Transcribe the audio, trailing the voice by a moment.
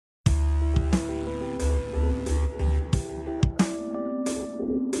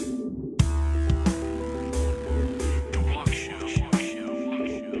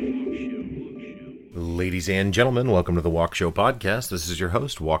Ladies and gentlemen, welcome to the Walk Show podcast. This is your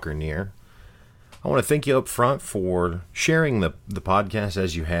host, Walker Neer. I want to thank you up front for sharing the podcast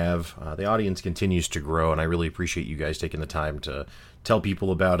as you have. The audience continues to grow, and I really appreciate you guys taking the time to tell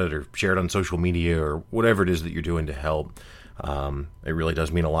people about it or share it on social media or whatever it is that you're doing to help. It really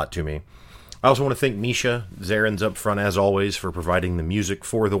does mean a lot to me. I also want to thank Misha Zarins up front, as always, for providing the music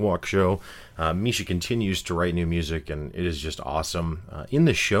for the Walk Show. Misha continues to write new music, and it is just awesome. In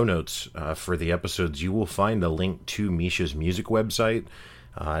the show notes for the episodes, you will find a link to Misha's music website.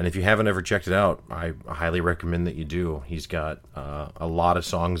 And if you haven't ever checked it out, I highly recommend that you do. He's got a lot of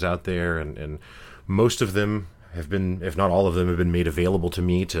songs out there, and most of them have been, if not all of them, have been made available to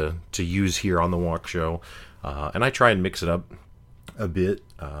me to use here on the Walk Show. And I try and mix it up a bit.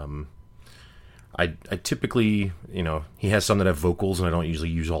 I typically, he has some that have vocals, and I don't usually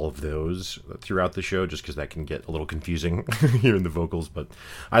use all of those throughout the show just because that can get a little confusing hearing the vocals. But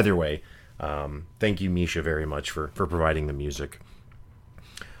either way, thank you, Misha, very much for providing the music.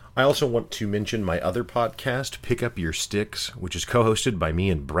 I also want to mention my other podcast, Pick Up Your Sticks, which is co-hosted by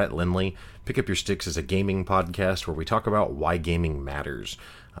me and Brett Lindley. Pick Up Your Sticks is a gaming podcast where we talk about why gaming matters.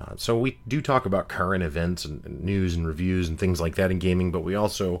 So we do talk about current events and news and reviews and things like that in gaming, but we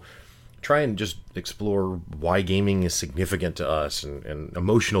also try and just explore why gaming is significant to us and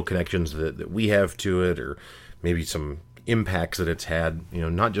emotional connections that we have to it, or maybe some impacts that it's had,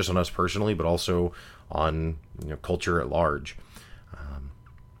 not just on us personally, but also on culture at large.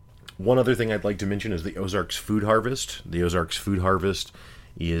 One other thing I'd like to mention is the Ozarks Food Harvest. The Ozarks Food Harvest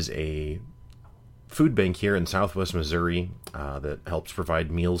is a food bank here in southwest Missouri that helps provide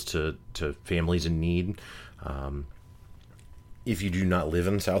meals to families in need. If you do not live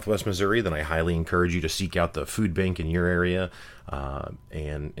in southwest Missouri, then I highly encourage you to seek out the food bank in your area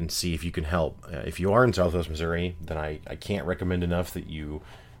and see if you can help. If you are in southwest Missouri, then I can't recommend enough that you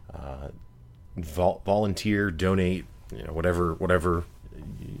volunteer, donate, whatever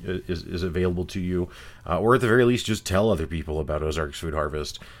is available to you, or at the very least just tell other people about Ozarks Food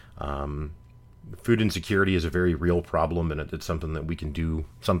Harvest. Food insecurity is a very real problem, and it's something that we can do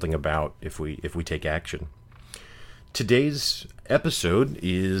something about if we take action. Today's episode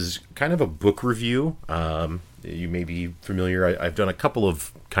is kind of a book review. You may be familiar. I've done a couple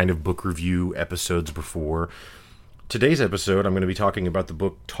of kind of book review episodes before. Today's episode, I'm going to be talking about the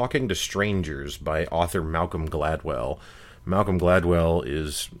book Talking to Strangers by author Malcolm Gladwell. Malcolm Gladwell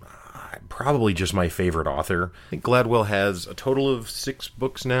is probably just my favorite author. I think Gladwell has a total of 6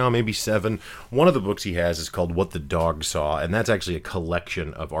 books now, maybe 7. One of the books he has is called What the Dog Saw, and that's actually a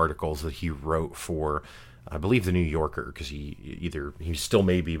collection of articles that he wrote for, I believe, The New Yorker, because he still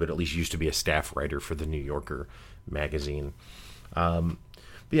may be, but at least used to be a staff writer for The New Yorker magazine. But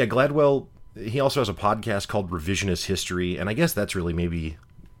yeah, Gladwell, he also has a podcast called Revisionist History, and I guess that's really maybe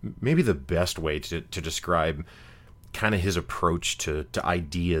the best way to describe kind of his approach to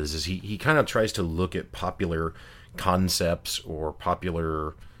ideas. Is he kind of tries to look at popular concepts or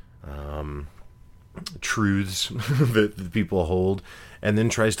popular truths that people hold, and then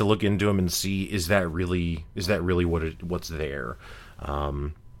tries to look into them and see, is that really what's there?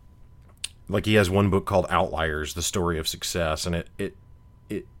 Like he has one book called Outliers: The Story of Success, and it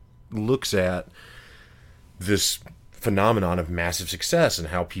looks at this phenomenon of massive success and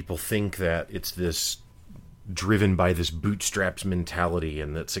how people think that it's this driven by this bootstraps mentality,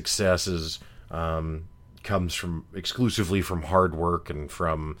 and that success is comes from exclusively from hard work and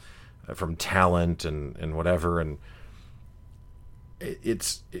from talent and whatever. And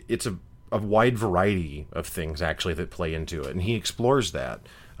it's a wide variety of things actually that play into it, and he explores that.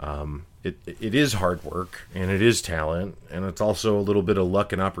 It is hard work, and it is talent, and it's also a little bit of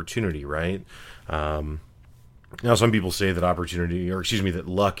luck and opportunity, right? Now some people say that that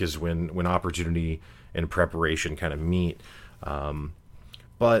luck is when opportunity and preparation kind of meet.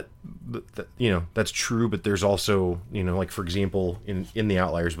 But that's true, but there's also, like for example, in the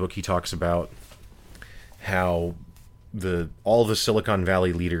Outliers book, he talks about how all the Silicon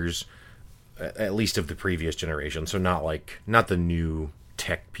Valley leaders, at least of the previous generation, so not the new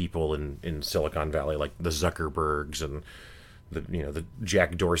tech people in Silicon Valley, like the Zuckerbergs and the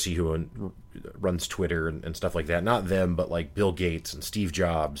Jack Dorsey who runs Twitter and stuff like that, not them, but like Bill Gates and Steve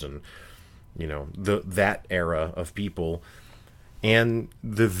Jobs and that era of people, and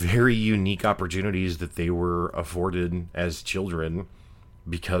the very unique opportunities that they were afforded as children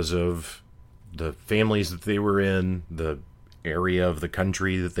because of the families that they were in, the area of the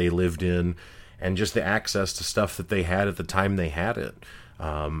country that they lived in, and just the access to stuff that they had at the time they had it.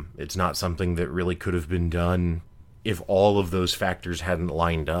 It's not something that really could have been done if all of those factors hadn't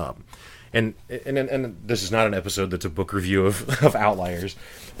lined up. And this is not an episode that's a book review of Outliers,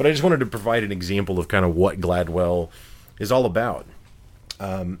 but I just wanted to provide an example of kind of what Gladwell is all about.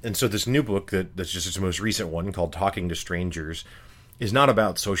 And so this new book that's just its most recent one, called Talking to Strangers, is not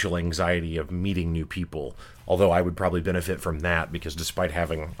about social anxiety of meeting new people, although I would probably benefit from that, because despite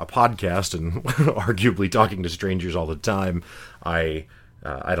having a podcast and arguably talking to strangers all the time, I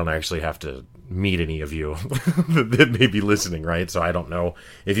don't actually have to meet any of you that may be listening, right? So I don't know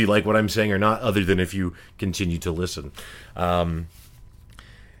if you like what I'm saying or not, other than if you continue to listen. Talking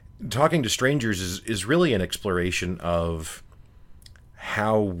to Strangers is really an exploration of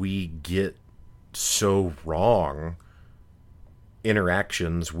how we get so wrong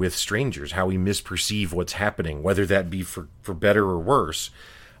interactions with strangers, how we misperceive what's happening, whether that be for better or worse.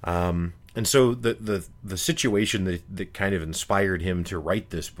 And so the situation that kind of inspired him to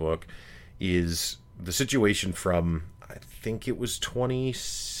write this book is the situation from, I think it was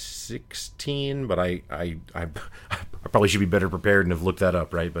 2016, but I probably should be better prepared and have looked that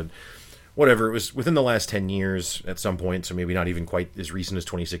up, right? But whatever, it was within the last 10 years at some point, so maybe not even quite as recent as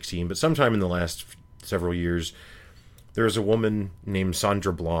 2016, but sometime in the last several years, there was a woman named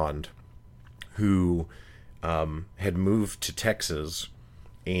Sandra Blonde who had moved to Texas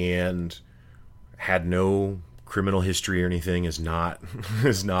and had no criminal history or anything, is not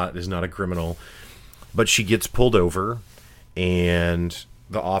a criminal, but she gets pulled over, and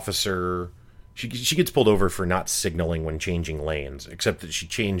the officer, she gets pulled over for not signaling when changing lanes, except that she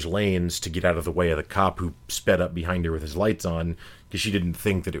changed lanes to get out of the way of the cop who sped up behind her with his lights on, because she didn't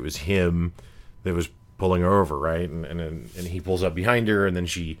think that it was him that was pulling her over, right? And he pulls up behind her, and then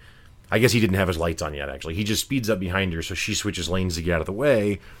I guess he didn't have his lights on yet, actually. He just speeds up behind her, so she switches lanes to get out of the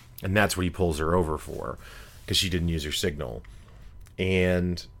way, and that's what he pulls her over for, because she didn't use her signal.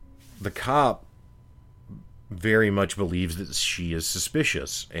 And the cop very much believes that she is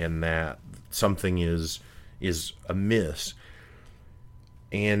suspicious and that something is amiss.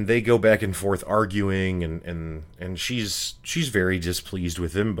 And they go back and forth arguing, and she's very displeased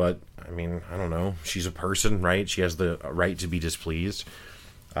with him, but I mean, I don't know. She's a person, right? She has the right to be displeased.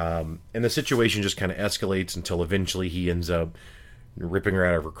 And the situation just kind of escalates until eventually he ends up ripping her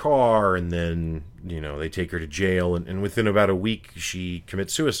out of her car, and then, they take her to jail, and within about a week, she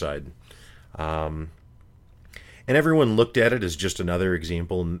commits suicide. And everyone looked at it as just another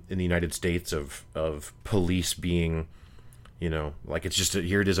example in the United States of police being, like it's just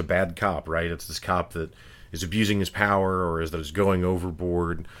here it is, a bad cop, right? It's this cop that is abusing his power, or that is going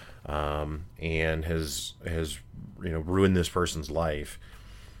overboard, and has ruined this person's life.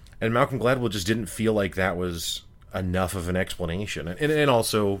 And Malcolm Gladwell just didn't feel like that was enough of an explanation. And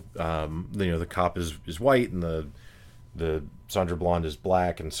also, the cop is white, and the Sandra Blonde is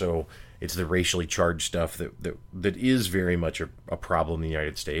black, and so it's the racially charged stuff that is very much a problem in the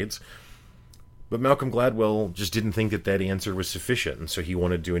United States. But Malcolm Gladwell just didn't think that answer was sufficient, and so he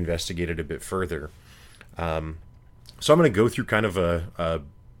wanted to investigate it a bit further. So I'm going to go through kind of I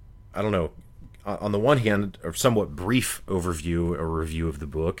don't know, on the one hand, a somewhat brief overview or review of the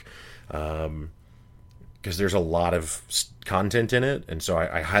book, because there's a lot of content in it, and so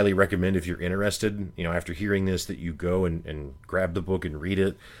I highly recommend, if you're interested, after hearing this, that you go and grab the book and read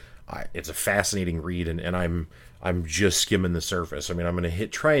it. It's a fascinating read, and I'm just skimming the surface. I mean, I'm going to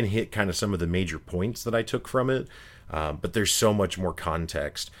try and hit kind of some of the major points that I took from it, but there's so much more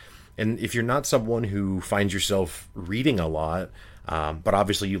context. And if you're not someone who finds yourself reading a lot, but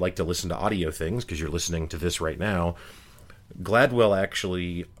obviously you like to listen to audio things because you're listening to this right now, Gladwell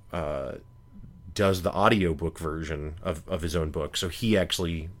actually does the audiobook version of his own book. So he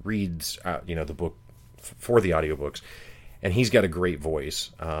actually reads the book for the audiobooks. And he's got a great voice.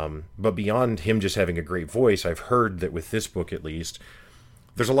 But beyond him just having a great voice, I've heard that with this book at least,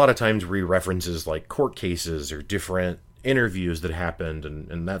 there's a lot of times where he references like court cases or different interviews that happened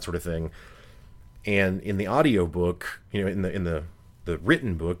and that sort of thing. And in the audiobook, in the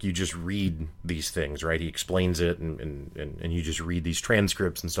written book, you just read these things, right? He explains it and you just read these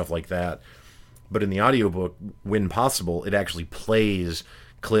transcripts and stuff like that. But in the audiobook, when possible, it actually plays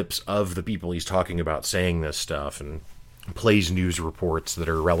clips of the people he's talking about saying this stuff, and plays news reports that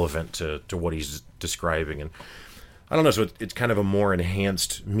are relevant to what he's describing. And I don't know, so it's kind of a more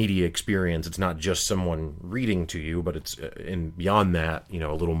enhanced media experience. It's not just someone reading to you, but it's, and beyond that,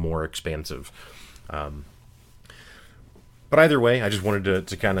 a little more expansive. But either way, I just wanted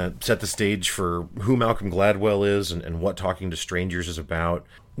to kind of set the stage for who Malcolm Gladwell is and what Talking to Strangers is about.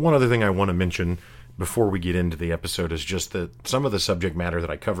 One other thing I want to mention before we get into the episode is just that some of the subject matter that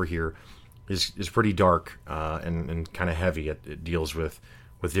I cover here is pretty dark and kind of heavy. It deals with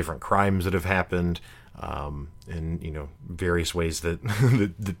with different crimes that have happened, and various ways that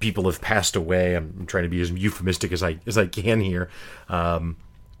that people have passed away. I'm trying to be as euphemistic as I can here,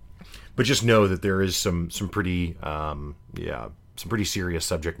 but just know that there is some pretty serious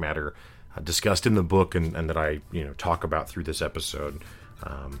subject matter discussed in the book, and that I talk about through this episode.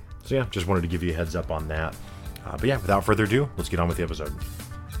 So yeah, just wanted to give you a heads up on that. But yeah, without further ado, let's get on with the episode.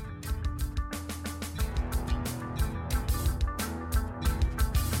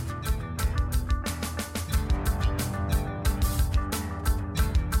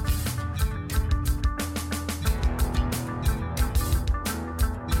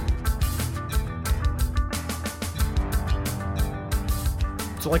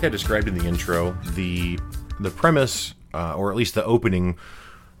 So like I described in the intro, the premise, or at least the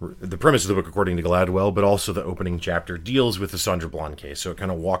premise of the book according to Gladwell, but also the opening chapter, deals with the Sandra Bland case. So it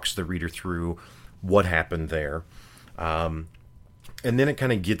kind of walks the reader through what happened there. And then it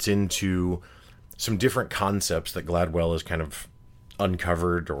kind of gets into some different concepts that Gladwell has kind of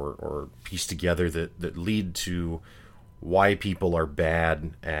uncovered or pieced together that lead to why people are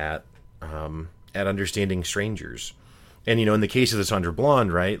bad at understanding strangers. And, in the case of the Sandra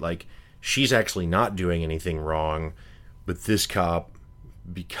Bland, right, like, she's actually not doing anything wrong, but this cop,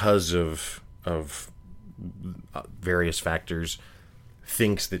 because of various factors,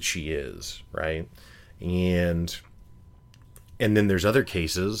 thinks that she is, right? And then there's other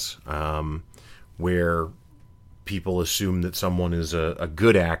cases where people assume that someone is a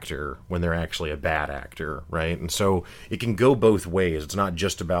good actor when they're actually a bad actor, right? And so it can go both ways. It's not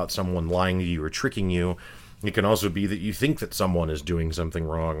just about someone lying to you or tricking you. It can also be that you think that someone is doing something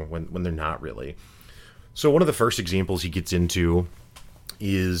wrong when they're not really. So one of the first examples he gets into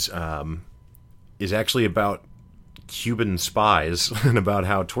is actually about Cuban spies and about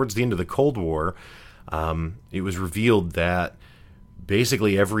how towards the end of the Cold War, it was revealed that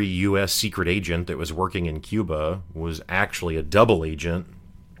basically every U.S. secret agent that was working in Cuba was actually a double agent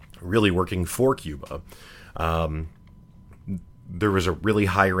really working for Cuba. There was a really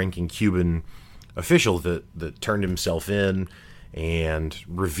high-ranking Cuban official that turned himself in and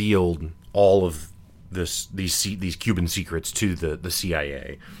revealed all of these Cuban secrets to the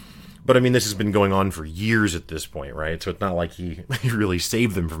CIA. But I mean, this has been going on for years at this point, right? So it's not like he really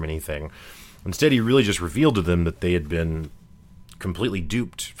saved them from anything. Instead, he really just revealed to them that they had been completely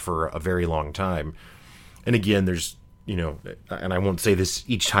duped for a very long time. And again, there's, and I won't say this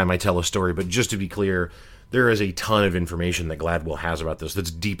each time I tell a story, but just to be clear, there is a ton of information that Gladwell has about this that's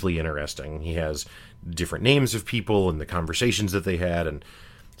deeply interesting. He has different names of people and the conversations that they had. And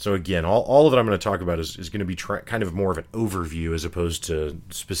so again, all of it I'm going to talk about is going to be kind of more of an overview as opposed to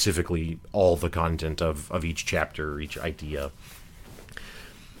specifically all the content of each chapter, each idea.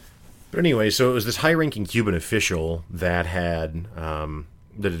 But anyway, so it was this high-ranking Cuban official that had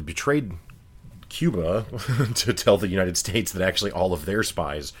betrayed Cuba to tell the United States that actually all of their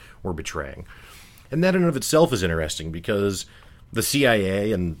spies were betraying. And that in and of itself is interesting because the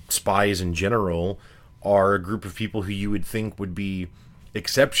CIA and spies in general are a group of people who you would think would be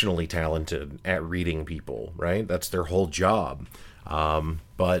exceptionally talented at reading people, right? That's their whole job.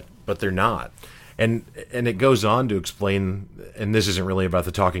 But they're not. And it goes on to explain, and this isn't really about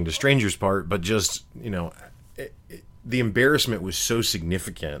the talking to strangers part, but just, the embarrassment was so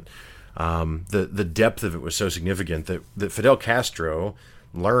significant. The depth of it was so significant that Fidel Castro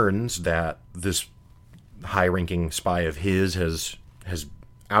learns that this high-ranking spy of his has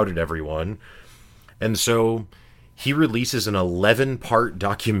outed everyone, and so he releases an 11-part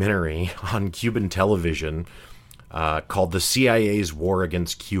documentary on Cuban television called "The CIA's War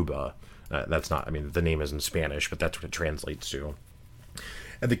Against Cuba." That's not, I mean, the name is in Spanish, but that's what it translates to.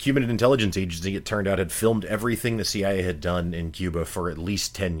 And the Cuban intelligence agency, it turned out, had filmed everything the CIA had done in Cuba for at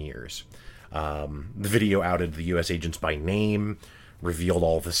least 10 years. The video outed the U.S. agents by name, revealed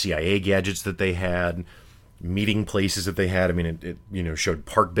all the CIA gadgets that they had, meeting places that they had. I mean, it showed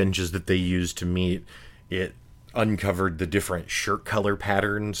park benches that they used to meet. It uncovered the different shirt color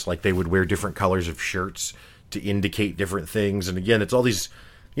patterns, like they would wear different colors of shirts to indicate different things. And again, it's all these,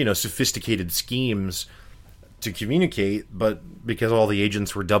 sophisticated schemes to communicate, but because all the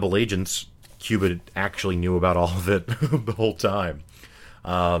agents were double agents, Cuba actually knew about all of it the whole time.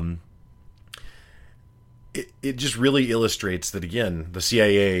 It just really illustrates that, again, the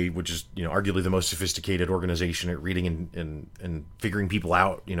CIA, which is, arguably the most sophisticated organization at reading and figuring people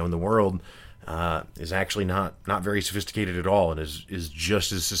out, in the world, is actually not very sophisticated at all, and is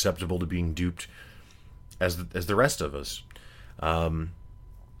just as susceptible to being duped as the rest of us.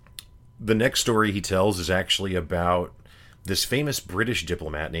 The next story he tells is actually about this famous British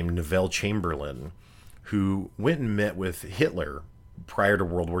diplomat named Neville Chamberlain, who went and met with Hitler prior to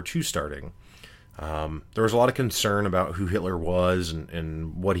World War II starting. There was a lot of concern about who Hitler was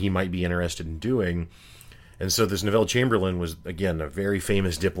and what he might be interested in doing. And so this Neville Chamberlain was, again, a very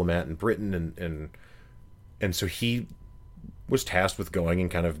famous diplomat in Britain, and so he was tasked with going and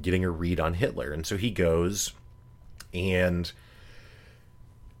kind of getting a read on Hitler. And so he goes, and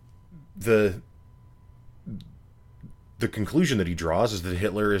the conclusion that he draws is that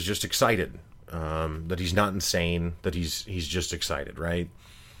Hitler is just excited, that he's not insane, that he's just excited, right?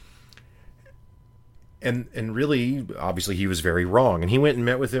 And really, obviously, he was very wrong. And he went and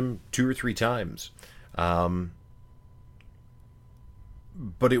met with him 2 or 3 times.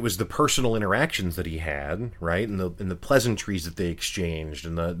 But it was the personal interactions that he had, right, and the pleasantries that they exchanged,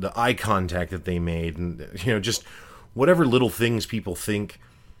 and the eye contact that they made, and just whatever little things people think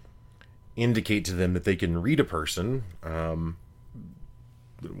indicate to them that they can read a person,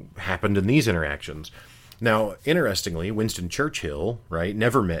 happened in these interactions. Now, interestingly, Winston Churchill, right,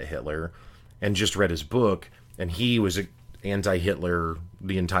 never met Hitler and just read his book, and he was anti-Hitler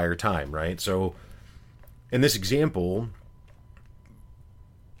the entire time, right? So in this example,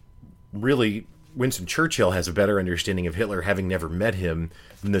 really, Winston Churchill has a better understanding of Hitler having never met him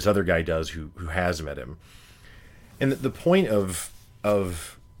than this other guy does who has met him. And the point of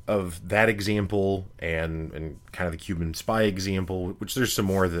that example and kind of the Cuban spy example, which there's some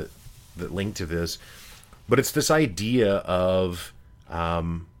more that link to this, but it's this idea of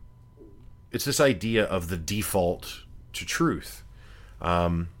the default to truth.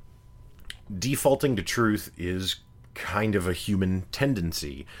 Defaulting to truth is kind of a human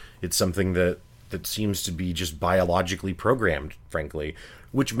tendency. It's something that seems to be just biologically programmed, frankly,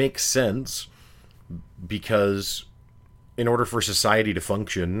 which makes sense because in order for society to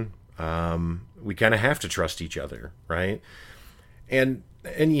function, we kind of have to trust each other, right? And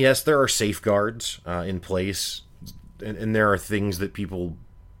yes, there are safeguards in place, and there are things that people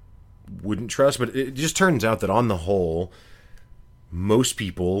wouldn't trust, but it just turns out that on the whole, most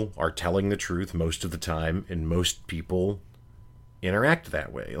people are telling the truth most of the time, and most people interact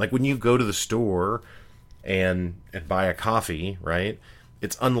that way. Like when you go to the store and buy a coffee, right?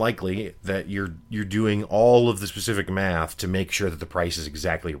 It's unlikely that you're doing all of the specific math to make sure that the price is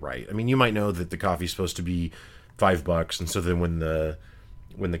exactly right. I mean, you might know that the coffee's supposed to be $5, and so then when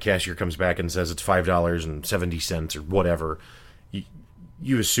the cashier comes back and says it's $5.70 or whatever,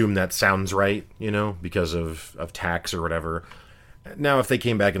 you assume that sounds right, because of tax or whatever. Now, if they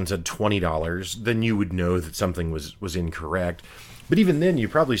came back and said $20, then you would know that something was incorrect. But even then, you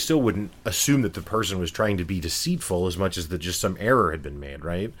probably still wouldn't assume that the person was trying to be deceitful as much as that just some error had been made,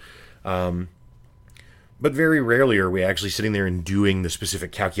 right? But very rarely are we actually sitting there and doing the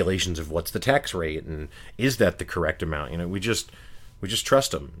specific calculations of what's the tax rate and is that the correct amount. We just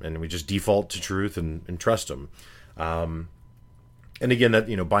trust them, and we just default to truth and trust them. And again,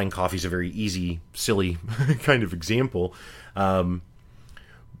 that buying coffee is a very easy, silly kind of example.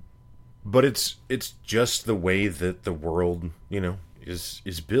 But it's just the way that the world,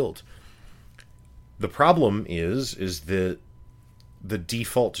 is built. The problem is that the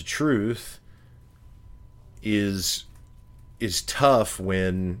default to truth is tough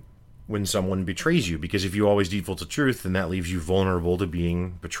when someone betrays you, because if you always default to truth, then that leaves you vulnerable to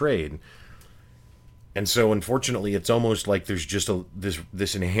being betrayed. And so, unfortunately, it's almost like there's just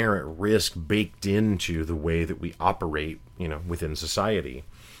this inherent risk baked into the way that we operate, within society.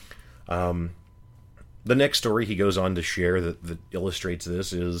 The next story he goes on to share that illustrates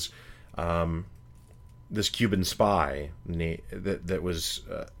this is this Cuban spy that was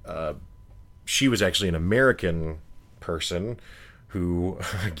she was actually an American person who,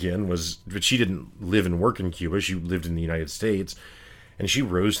 again, but she didn't live and work in Cuba. She lived in the United States. And she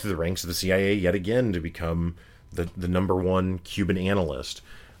rose through the ranks of the CIA yet again to become the number one Cuban analyst.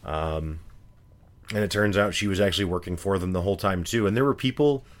 And it turns out she was actually working for them the whole time, too. And there were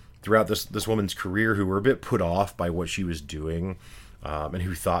people throughout this woman's career who were a bit put off by what she was doing, and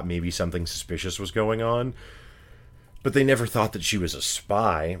who thought maybe something suspicious was going on. But they never thought that she was a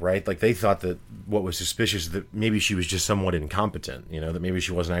spy, right? Like, they thought that what was suspicious is that maybe she was just somewhat incompetent, that maybe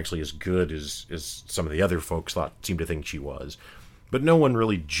she wasn't actually as good as some of the other folks seemed to think she was. But no one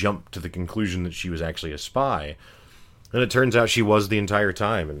really jumped to the conclusion that she was actually a spy. And it turns out she was the entire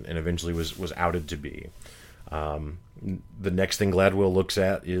time, and eventually was outed to be. The next thing Gladwell looks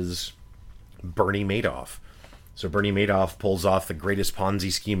at is Bernie Madoff. So Bernie Madoff pulls off the greatest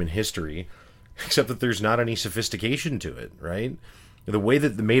Ponzi scheme in history, except that there's not any sophistication to it, right? The way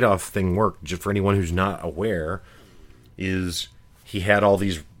that the Madoff thing worked, just for anyone who's not aware, is he had all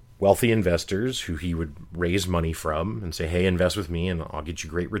these wealthy investors who he would raise money from and say, hey, invest with me and I'll get you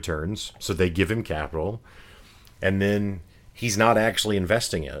great returns. So they give him capital. And then he's not actually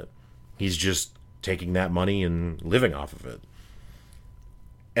investing it. He's just taking that money and living off of it.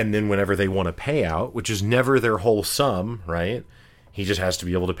 And then whenever they want a payout, which is never their whole sum, right? He just has to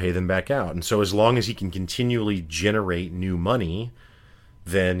be able to pay them back out. And so as long as he can continually generate new money,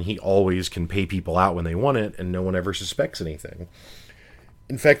 then he always can pay people out when they want it, and no one ever suspects anything.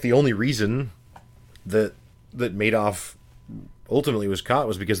 In fact, the only reason that Madoff ultimately was caught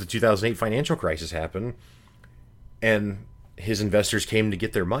was because the 2008 financial crisis happened, and his investors came to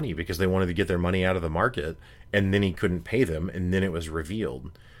get their money because they wanted to get their money out of the market, and then he couldn't pay them, and then it was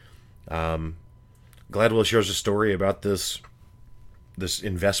revealed. Gladwell shares a story about this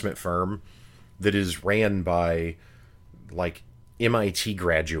investment firm that is ran by like MIT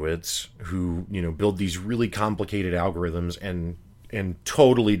graduates who, build these really complicated algorithms and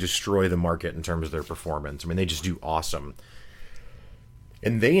totally destroy the market in terms of their performance. I mean, they just do awesome.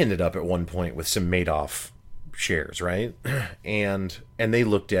 And they ended up at one point with some Madoff shares, right? And they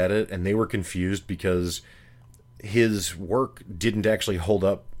looked at it and they were confused because his work didn't actually hold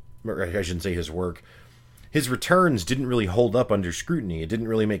up, or I shouldn't say his work. His returns didn't really hold up under scrutiny. It didn't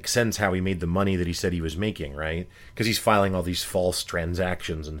really make sense how he made the money that he said he was making, right? Because he's filing all these false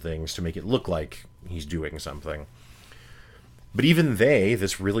transactions and things to make it look like he's doing something. But even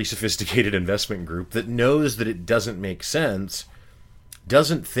this really sophisticated investment group that knows that it doesn't make sense,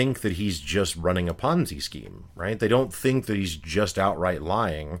 doesn't think that he's just running a Ponzi scheme, right? They don't think that he's just outright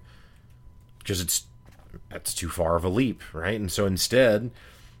lying, because that's too far of a leap, right? And so instead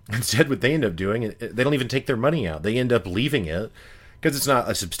what they end up doing, they don't even take their money out. They end up leaving it because it's not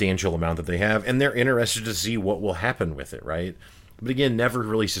a substantial amount that they have, and they're interested to see what will happen with it, right? But again, never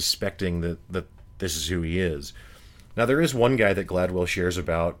really suspecting that this is who he is. Now, there is one guy that Gladwell shares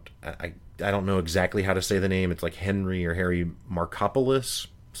about. I don't know exactly how to say the name. It's like Henry or Harry Markopoulos,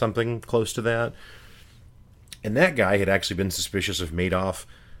 something close to that. And that guy had actually been suspicious of Madoff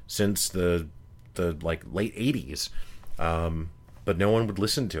since the late 80s. But no one would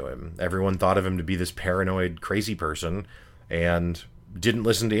listen to him. Everyone thought of him to be this paranoid, crazy person, and didn't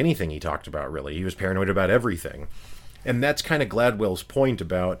listen to anything he talked about, really. He was paranoid about everything. And that's kind of Gladwell's point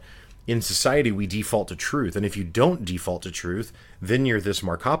about, in society, we default to truth. And if you don't default to truth, then you're this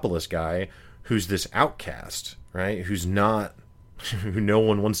Markopoulos guy who's this outcast, right? Who no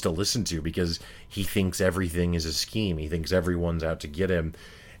one wants to listen to because he thinks everything is a scheme. He thinks everyone's out to get him.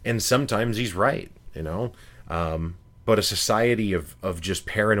 And sometimes he's right, But a society of just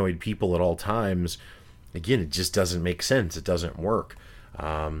paranoid people at all times, again, it just doesn't make sense. It doesn't work.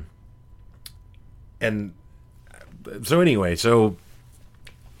 And so anyway,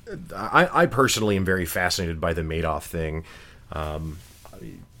 I personally am very fascinated by the Madoff thing.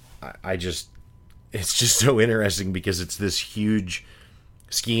 It's just so interesting because it's this huge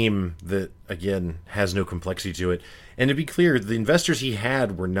scheme that, again, has no complexity to it. And to be clear, the investors he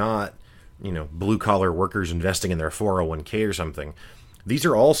had were not, blue-collar workers investing in their 401k or something. These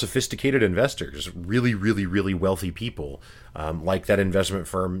are all sophisticated investors, really, really, really wealthy people, like that investment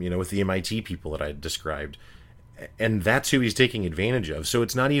firm, with the MIT people that I described. And that's who he's taking advantage of. So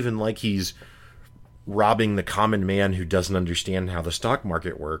it's not even like he's robbing the common man who doesn't understand how the stock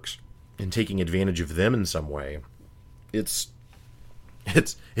market works and taking advantage of them in some way. It's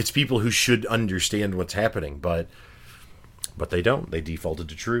people who should understand what's happening, but they don't. They defaulted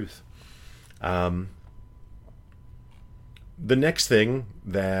to truth. The next thing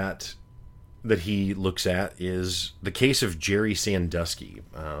that he looks at is the case of Jerry Sandusky.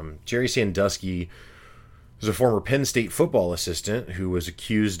 Jerry Sandusky was a former Penn State football assistant who was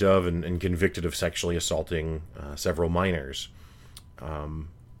accused of and convicted of sexually assaulting several minors.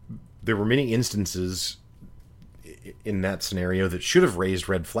 There were many instances in that scenario that should have raised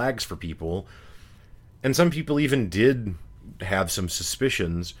red flags for people, and some people even did have some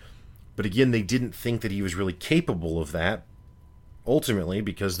suspicions. But again, they didn't think that he was really capable of that, ultimately,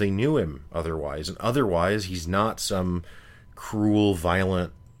 because they knew him otherwise. And otherwise, he's not some cruel,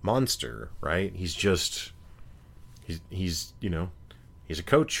 violent monster, right? He's just, he's a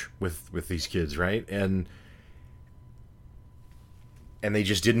coach with these kids, right? And they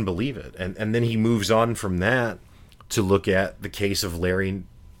just didn't believe it. And then he moves on from that to look at the case of Larry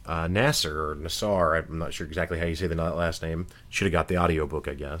Nassar, or Nassar, I'm not sure exactly how you say the last name. Should have got the audiobook,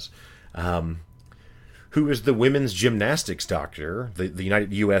 I guess. Who is the women's gymnastics doctor, the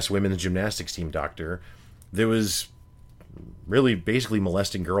United U.S. women's gymnastics team doctor, that was really basically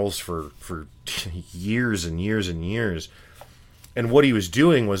molesting girls for years and years and years. And what he was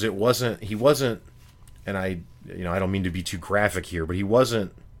doing was he wasn't, and I don't mean to be too graphic here, but he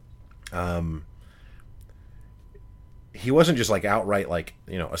wasn't he wasn't just like outright like,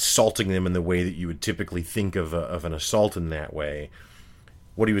 assaulting them in the way that you would typically think of an assault in that way.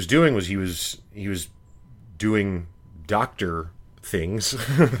 What he was doing was he was doing doctor things.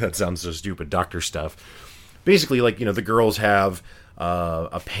 That sounds so stupid, doctor stuff. Basically, like, the girls have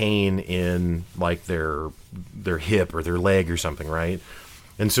a pain in like their hip or their leg or something, right?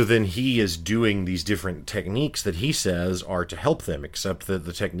 And so then he is doing these different techniques that he says are to help them, except that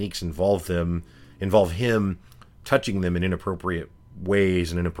the techniques involve him touching them in inappropriate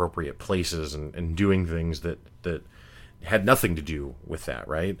ways and inappropriate places and doing things that had nothing to do with that,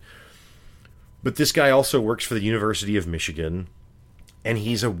 right? But this guy also works for the University of Michigan, and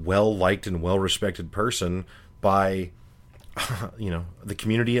he's a well-liked and well-respected person by, the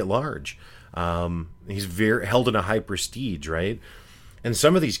community at large. He's very held in a high prestige, right? And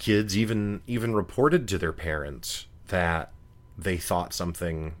some of these kids even reported to their parents that they thought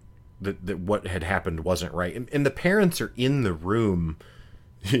something that what had happened wasn't right, and the parents are in the room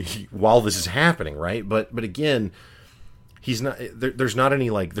while this is happening, right? But again, he's not. There's not any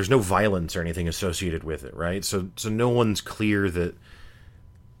there's no violence or anything associated with it, right? So no one's clear that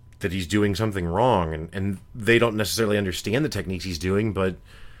he's doing something wrong, and they don't necessarily understand the techniques he's doing, but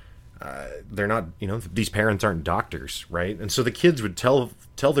they're not, these parents aren't doctors, right? And so the kids would tell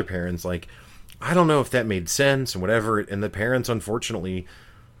their parents, like, I don't know if that made sense and whatever, and the parents, unfortunately,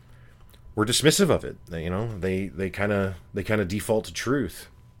 were dismissive of it. They kind of default to truth.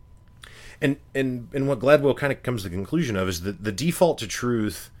 And what Gladwell kind of comes to the conclusion of is that the default to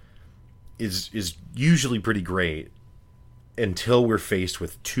truth is usually pretty great until we're faced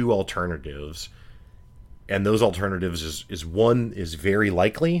with two alternatives, and those alternatives is one is very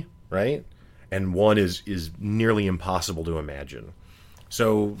likely, right? And one is nearly impossible to imagine.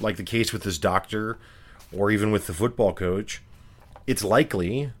 So, like the case with this doctor, or even with the football coach, it's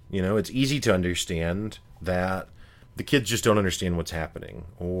likely, it's easy to understand that the kids just don't understand what's happening,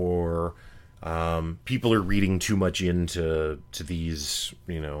 or people are reading too much into these,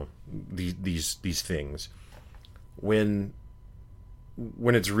 these things. When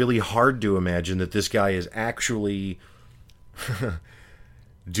it's really hard to imagine that this guy is actually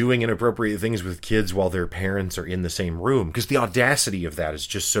doing inappropriate things with kids while their parents are in the same room, because the audacity of that is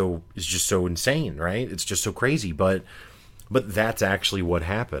just so insane, right? It's just so crazy, but that's actually what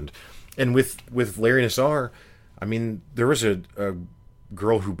happened. And with Larry Nassar, I mean, there was a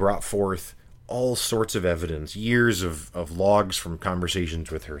girl who brought forth all sorts of evidence, years of logs from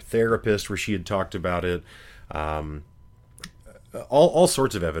conversations with her therapist where she had talked about it, all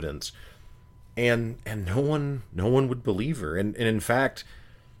sorts of evidence, and no one would believe her. And in fact,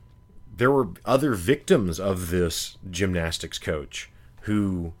 there were other victims of this gymnastics coach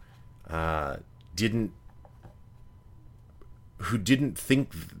who didn't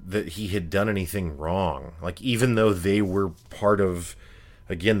think that he had done anything wrong. Like, even though they were part of,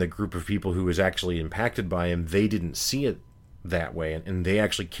 again, the group of people who was actually impacted by him, they didn't see it that way, and they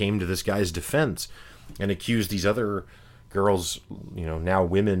actually came to this guy's defense and accused these other girls, now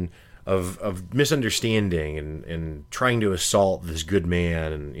women, of misunderstanding and trying to assault this good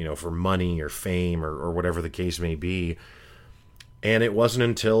man, and for money or fame or whatever the case may be. And it wasn't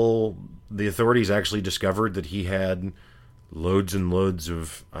until the authorities actually discovered that he had loads and loads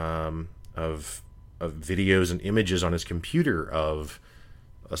of videos and images on his computer of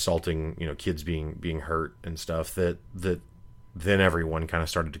assaulting, kids being hurt and stuff, that then everyone kind of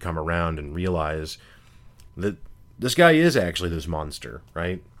started to come around and realize that this guy is actually this monster,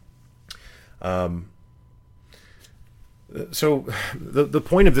 right? So the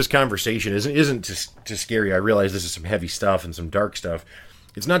point of this conversation isn't to scare you. I realize this is some heavy stuff and some dark stuff.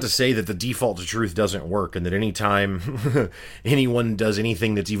 It's not to say that the default to truth doesn't work, and that anytime anyone does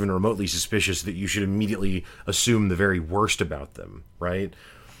anything that's even remotely suspicious, that you should immediately assume the very worst about them, right?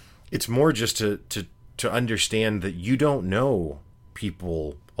 It's more just to understand that you don't know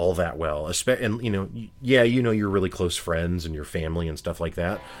people all that well, and you're really close friends and your family and stuff like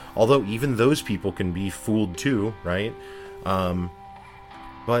that. Although even those people can be fooled too, right?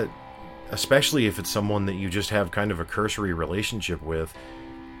 But especially if it's someone that you just have kind of a cursory relationship with,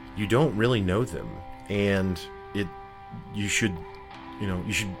 you don't really know them, and you should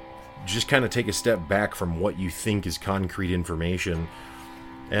just kind of take a step back from what you think is concrete information,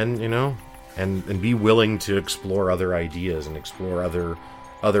 and and be willing to explore other ideas and explore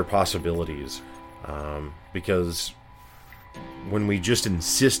other possibilities, because when we just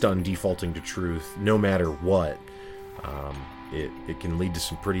insist on defaulting to truth, no matter what, it can lead to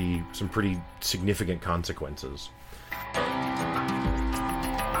some pretty significant consequences.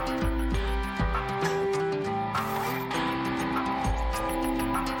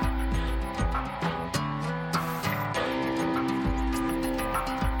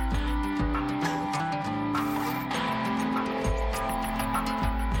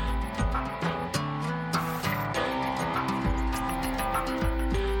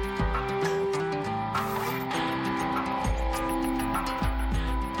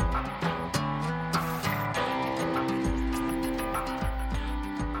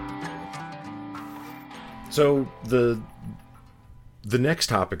 So the next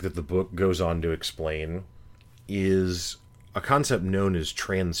topic that the book goes on to explain is a concept known as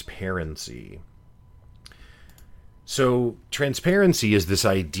transparency. So transparency is this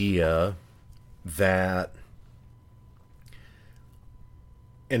idea that,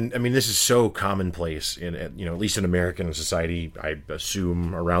 and I mean, this is so commonplace in, at least in American society, I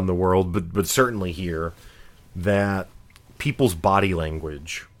assume around the world, but certainly here, that people's body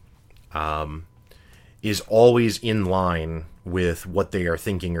language is always in line with what they are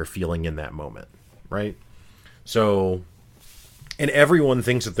thinking or feeling in that moment, right? So, and everyone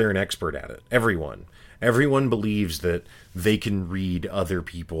thinks that they're an expert at it. Everyone believes that they can read other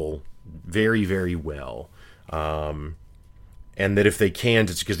people very, very well. And that if they can't,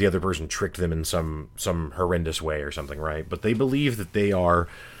 it's because the other person tricked them in some horrendous way or something, right? But they believe that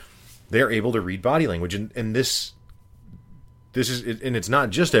they're able to read body language, and this is, and it's not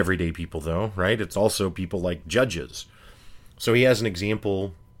just everyday people though, right? It's also people like judges. So he has an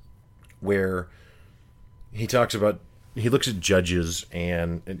example where he looks at judges,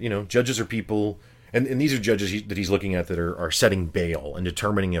 and judges are people, and these are judges that he's looking at that are setting bail and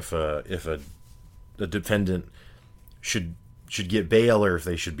determining if a defendant should get bail or if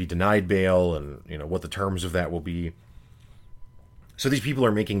they should be denied bail, and what the terms of that will be. So these people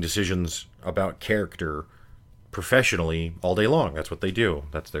are making decisions about character professionally all day long. That's what they do.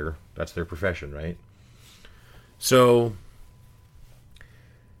 That's their profession, right? So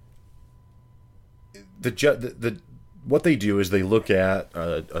what they do is they look at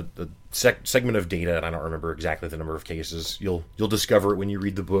a segment of data, and I don't remember exactly the number of cases. You'll discover it when you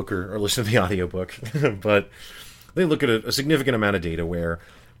read the book or listen to the audiobook. But they look at a significant amount of data where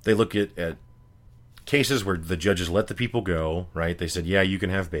they look at cases where the judges let the people go, right? They said, yeah, you can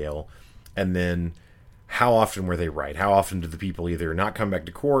have bail. And then how often were they right? How often did the people either not come back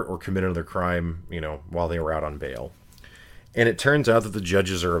to court or commit another crime, while they were out on bail? And it turns out that the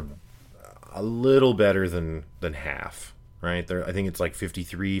judges are a little better than half, right? I think it's like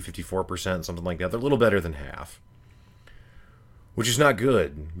 53, 54%, something like that. They're a little better than half, which is not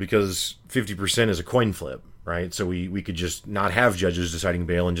good because 50% is a coin flip, right? So we could just not have judges deciding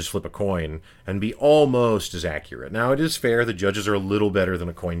bail and just flip a coin and be almost as accurate. Now, it is fair that judges are a little better than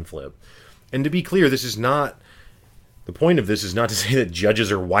a coin flip. And to be clear, the point of this is not to say that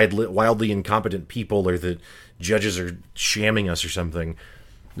judges are wildly incompetent people or that judges are shamming us or something.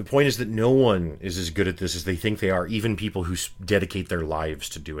 The point is that no one is as good at this as they think they are, even people who dedicate their lives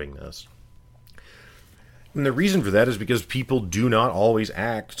to doing this. And the reason for that is because people do not always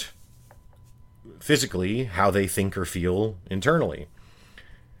act physically how they think or feel internally.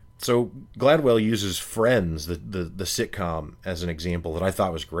 So Gladwell uses Friends, the sitcom, as an example that I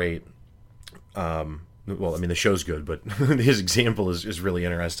thought was great. Well, I mean, the show's good, but his example is really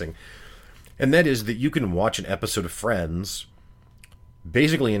interesting. And that is that you can watch an episode of Friends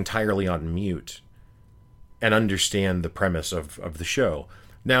basically entirely on mute and understand the premise of the show.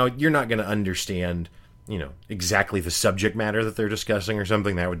 Now, you're not going to understand, exactly the subject matter that they're discussing or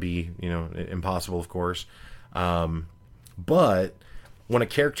something. That would be, impossible, of course. But when a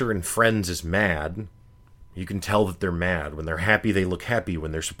character in Friends is mad, you can tell that they're mad. When they're happy, they look happy.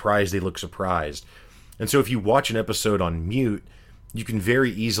 When they're surprised, they look surprised. And so if you watch an episode on mute, you can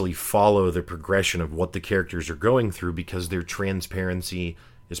very easily follow the progression of what the characters are going through because their transparency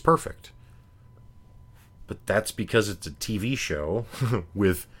is perfect. But that's because it's a TV show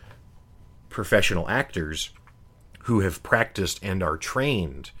with professional actors who have practiced and are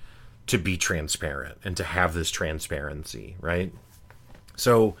trained to be transparent and to have this transparency, right?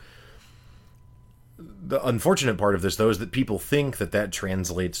 So the unfortunate part of this, though, is that people think that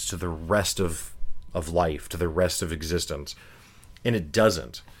translates to the rest of life, to the rest of existence. And it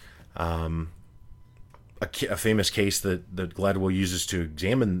doesn't. A famous case that Gladwell uses to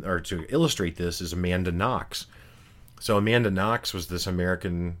examine or to illustrate this is Amanda Knox. So Amanda Knox was this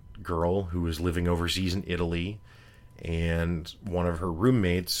American girl who was living overseas in Italy, and one of her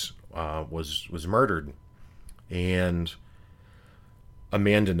roommates was murdered. And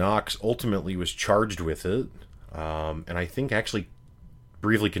Amanda Knox ultimately was charged with it, and I think actually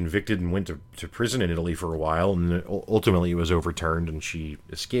briefly convicted and went to prison in Italy for a while, and ultimately it was overturned and she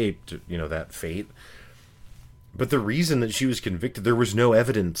escaped, that fate. But the reason that she was convicted, there was no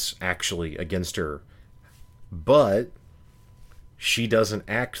evidence actually against her, but she doesn't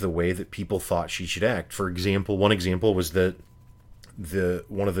act the way that people thought she should act. For example, one example was that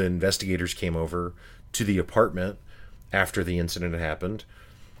one of the investigators came over to the apartment after the incident had happened,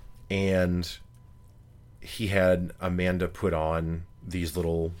 and he had Amanda put on these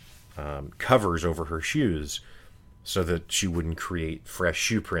little covers over her shoes so that she wouldn't create fresh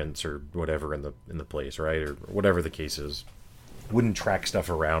shoe prints or whatever in the place, right? Or whatever the case is. Wouldn't track stuff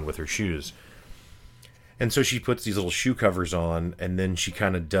around with her shoes. And so she puts these little shoe covers on, and then she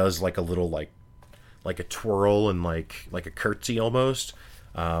kind of does like a little like a twirl and like a curtsy almost,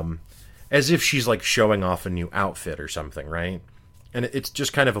 as if she's like showing off a new outfit or something, right? And it's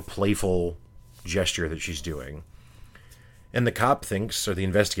just kind of a playful gesture that she's doing. And the cop thinks, or the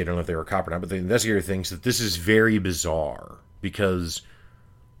investigator, I don't know if they were a cop or not, but the investigator thinks that this is very bizarre, because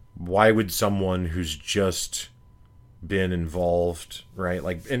why would someone who's just been involved, right?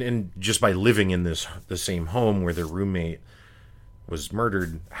 Like, and just by living in the same home where their roommate was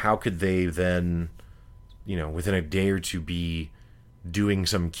murdered, how could they then, within a day or two be doing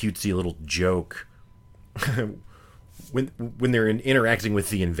some cutesy little joke when they're interacting with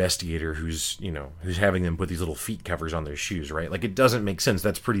the investigator who's having them put these little feet covers on their shoes, right? Like, it doesn't make sense.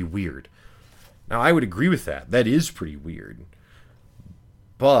 That's pretty weird. Now, I would agree with that. That is pretty weird.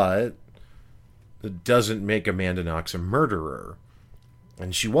 But it doesn't make Amanda Knox a murderer.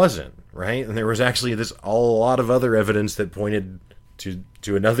 And she wasn't, right? And there was actually a lot of other evidence that pointed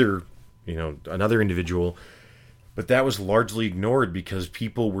to another, another individual. But that was largely ignored because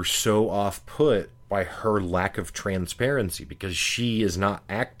people were so off-put by her lack of transparency, because she is not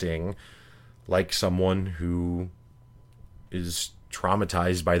acting like someone who is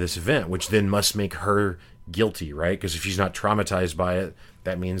traumatized by this event, which then must make her guilty, right? Because if she's not traumatized by it,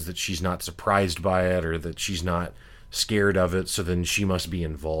 that means that she's not surprised by it, or that she's not scared of it, so then she must be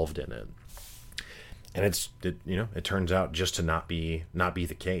involved in it. And it turns out just to not be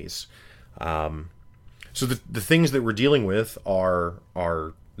the case. So the things that we're dealing with are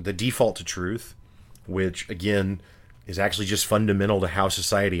the default to truth, which again is actually just fundamental to how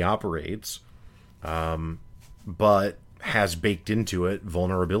society operates, but has baked into it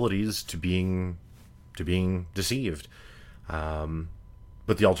vulnerabilities to being deceived.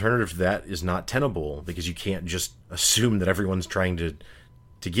 But the alternative to that is not tenable, because you can't just assume that everyone's trying to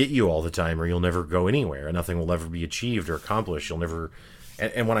get you all the time, or you'll never go anywhere, and nothing will ever be achieved or accomplished. You'll never.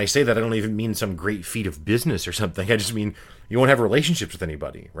 And when I say that, I don't even mean some great feat of business or something. I just mean you won't have relationships with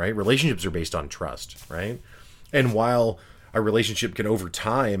anybody, right? Relationships are based on trust, right? And while a relationship can over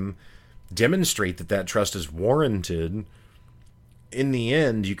time demonstrate that trust is warranted, in the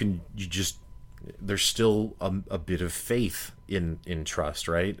end, there's still a bit of faith in trust,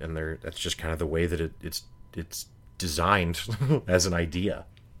 right? And that's just kind of the way that it's designed as an idea.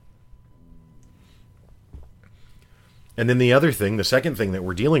 And then the second thing that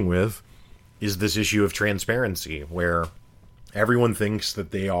we're dealing with is this issue of transparency, where everyone thinks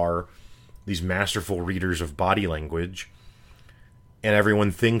that they are these masterful readers of body language, and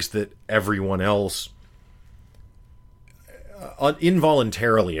everyone thinks that everyone else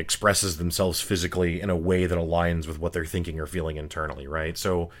involuntarily expresses themselves physically in a way that aligns with what they're thinking or feeling internally, right?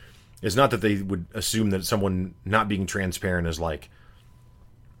 So it's not that they would assume that someone not being transparent is like...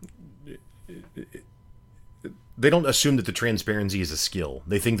 They don't assume that the transparency is a skill.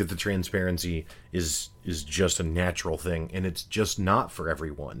 They think that the transparency is just a natural thing, and it's just not for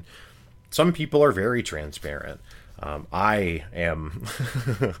everyone. Some people are very transparent. I am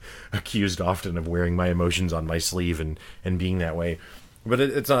accused often of wearing my emotions on my sleeve and being that way. But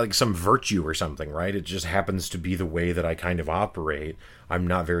it's not like some virtue or something, right? It just happens to be the way that I kind of operate. I'm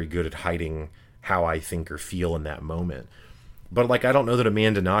not very good at hiding how I think or feel in that moment. But like, I don't know that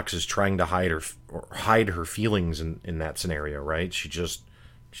Amanda Knox is trying to hide her feelings in that scenario, right?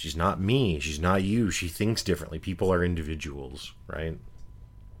 She's not me. She's not you. She thinks differently. People are individuals, right?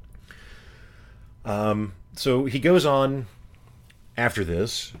 So he goes on after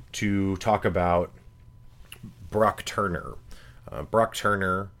this to talk about Brock Turner. Brock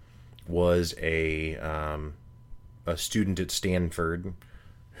Turner was a student at Stanford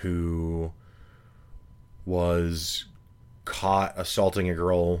who was caught assaulting a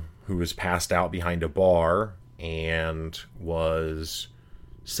girl who was passed out behind a bar, and was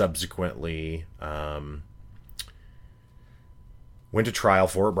subsequently went to trial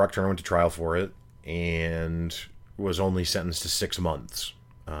for it. Brock Turner went to trial for it and was only sentenced to 6 months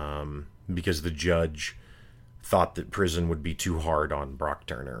because the judge thought that prison would be too hard on Brock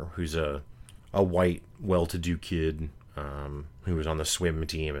Turner, who's a white, well-to-do kid who was on the swim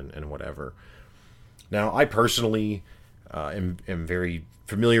team and whatever. Now, I personally am very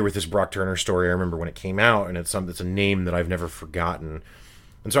familiar with this Brock Turner story. I remember when it came out, and it's a name that I've never forgotten.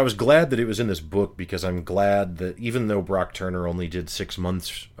 And so I was glad that it was in this book, because I'm glad that even though Brock Turner only did 6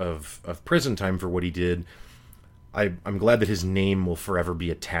 months of prison time for what he did, I'm glad that his name will forever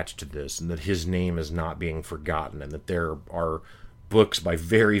be attached to this, and that his name is not being forgotten, and that there are books by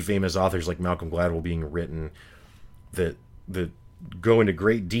very famous authors like Malcolm Gladwell being written that go into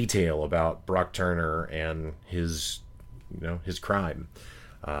great detail about Brock Turner and his crime.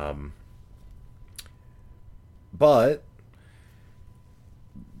 But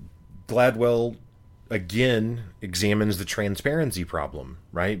Gladwell again examines the transparency problem,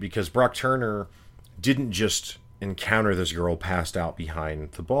 right? Because Brock Turner didn't just encounter this girl passed out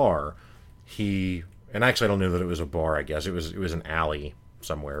behind the bar. And actually I don't know that it was a bar, I guess. It was an alley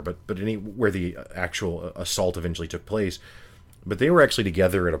somewhere, but where the actual assault eventually took place. But they were actually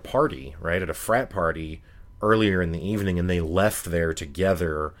together at a party, right? At a frat party earlier in the evening, and they left there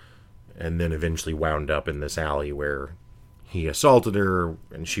together and then eventually wound up in this alley where he assaulted her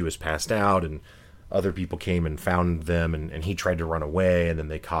and she was passed out, and other people came and found them, and he tried to run away, and then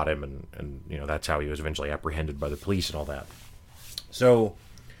they caught him, and that's how he was eventually apprehended by the police and all that. So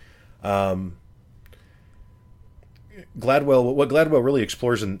what Gladwell really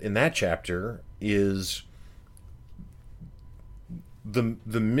explores in that chapter is the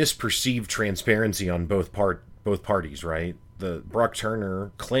misperceived transparency on both parties, right? The Brock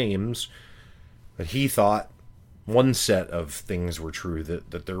Turner claims that he thought one set of things were true,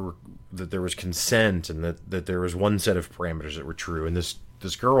 that there was consent, and that there was one set of parameters that were true, and this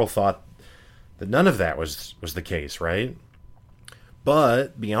girl thought that none of that was the case, right?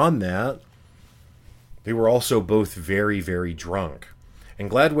 But beyond that, they were also both very, very drunk. And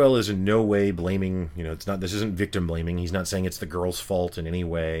Gladwell is in no way blaming, this isn't victim blaming. He's not saying it's the girl's fault in any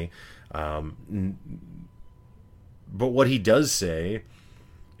way. But what he does say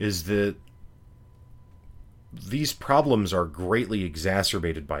is that these problems are greatly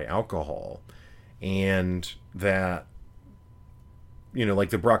exacerbated by alcohol, and that, like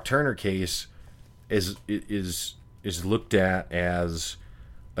the Brock Turner case is looked at as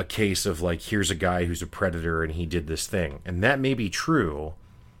a case of like, here's a guy who's a predator and he did this thing. And that may be true.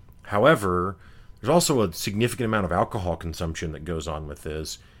 However, there's also a significant amount of alcohol consumption that goes on with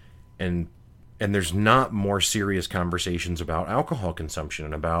this. And there's not more serious conversations about alcohol consumption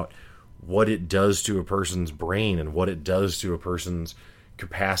and about what it does to a person's brain and what it does to a person's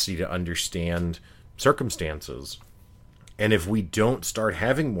capacity to understand circumstances. And if we don't start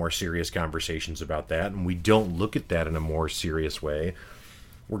having more serious conversations about that, and we don't look at that in a more serious way,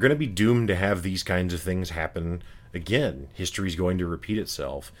 we're going to be doomed to have these kinds of things happen again. History's going to repeat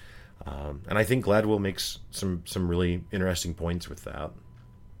itself. And I think Gladwell makes some really interesting points with that.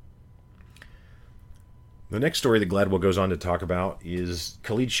 The next story that Gladwell goes on to talk about is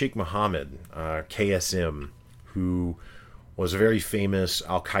Khalid Sheikh Mohammed, KSM, who was a very famous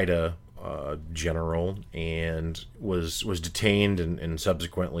Al-Qaeda general and was detained and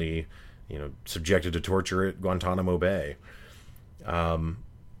subsequently subjected to torture at Guantanamo Bay.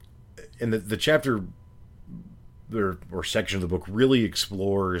 And the chapter or section of the book really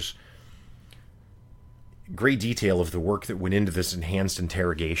explores great detail of the work that went into this enhanced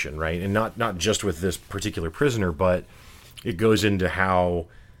interrogation, right? And not just with this particular prisoner, but it goes into how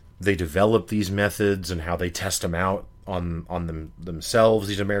they develop these methods and how they test them out on themselves,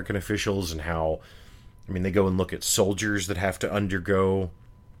 these American officials, and how, they go and look at soldiers that have to undergo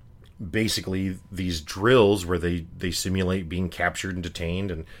basically these drills where they simulate being captured and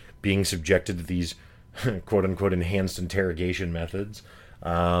detained and being subjected to these quote-unquote enhanced interrogation methods.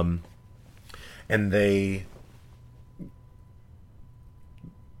 And they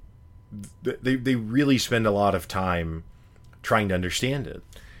really spend a lot of time trying to understand it.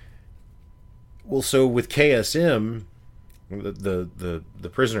 Well, so with KSM,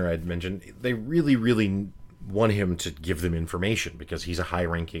 the prisoner I'd mentioned, they really, really want him to give them information because he's a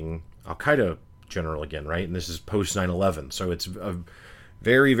high-ranking Al-Qaeda general again, right? And this is post 9/11, so it's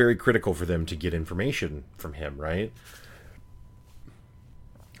very, very critical for them to get information from him, right?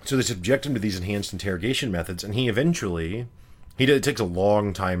 So they subject him to these enhanced interrogation methods, and it takes a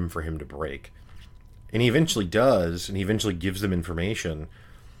long time for him to break. And he eventually does, and he eventually gives them information,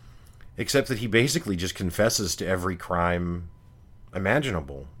 except that he basically just confesses to every crime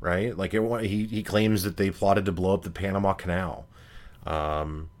imaginable, right? Like he claims that they plotted to blow up the Panama Canal.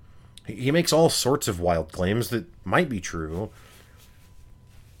 He makes all sorts of wild claims that might be true.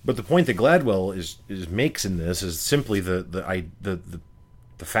 But the point that Gladwell makes in this is simply the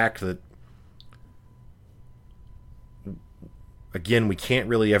fact that, again, we can't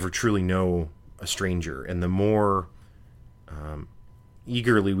really ever truly know a stranger, and the more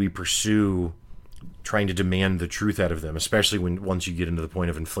eagerly we pursue trying to demand the truth out of them, especially once you get into the point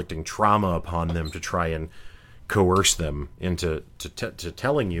of inflicting trauma upon them to try and coerce them into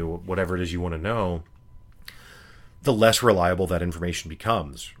telling you whatever it is you want to know, the less reliable that information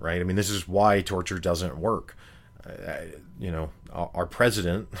becomes, right? This is why torture doesn't work. Our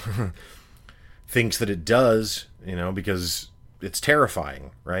president thinks that it does, because it's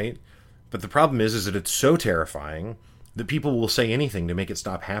terrifying, right? But the problem is that it's so terrifying that people will say anything to make it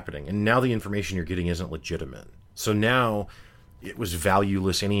stop happening. And now the information you're getting isn't legitimate. So now it was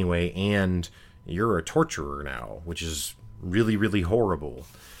valueless anyway, and you're a torturer now, which is really, really horrible.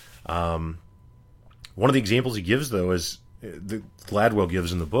 One of the examples he gives, though, is the Gladwell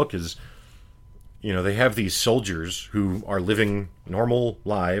gives in the book is, they have these soldiers who are living normal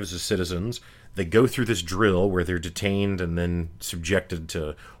lives as citizens. They go through this drill where they're detained and then subjected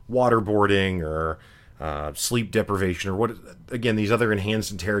to waterboarding or sleep deprivation or these other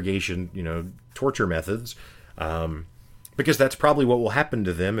enhanced interrogation, torture methods. Because that's probably what will happen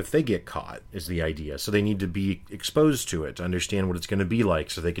to them if they get caught, is the idea. So they need to be exposed to it to understand what it's going to be like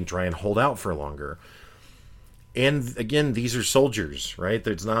so they can try and hold out for longer. And again, these are soldiers, right?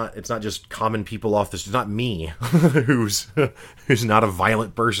 It's not just common people off this. It's not me, who's not a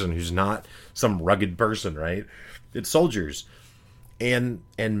violent person, who's not some rugged person, right? It's soldiers. And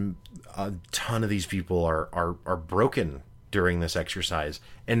a ton of these people are broken during this exercise,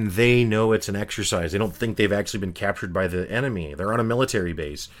 and they know it's an exercise. They don't think they've actually been captured by the enemy. They're on a military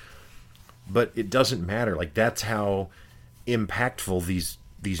base, but it doesn't matter. Like, that's how impactful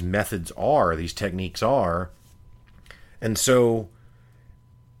these methods are, these techniques are. And so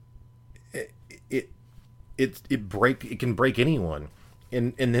it can break anyone.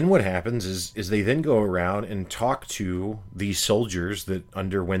 And then what happens is they then go around and talk to these soldiers that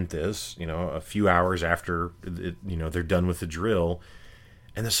underwent this, a few hours after, they're done with the drill.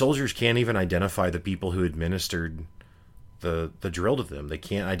 And the soldiers can't even identify the people who administered the drill to them. They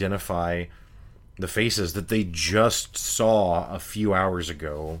can't identify the faces that they just saw a few hours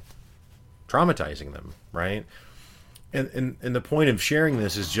ago traumatizing them, right? And the point of sharing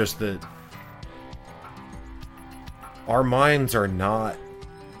this is just that our minds are not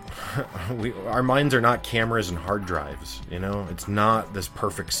cameras and hard drives. It's not this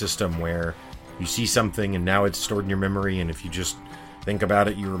perfect system where you see something and now it's stored in your memory, and if you just think about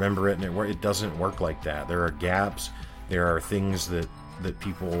it, you remember it, and it doesn't work like that. There are gaps. There are things that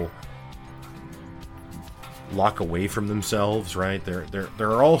people lock away from themselves, right? There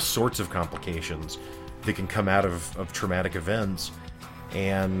are all sorts of complications that can come out of traumatic events,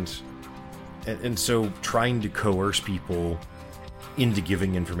 and so trying to coerce people into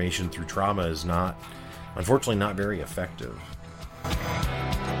giving information through trauma is unfortunately not very effective.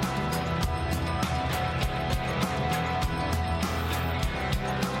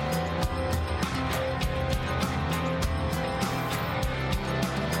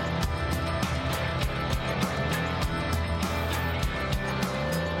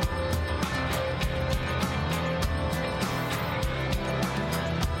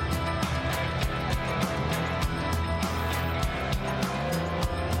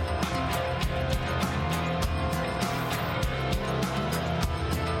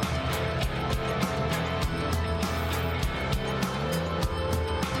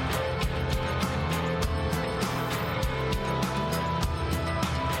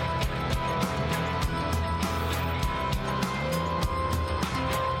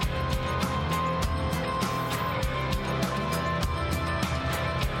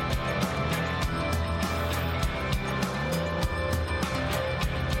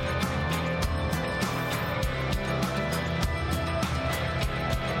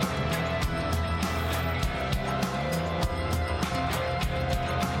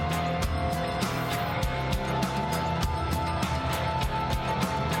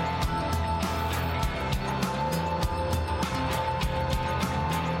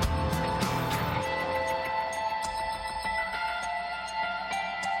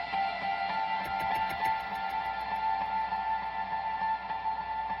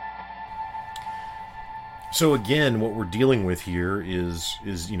 So again, what we're dealing with here is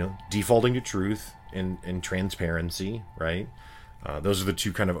defaulting to truth and transparency, right? Those are the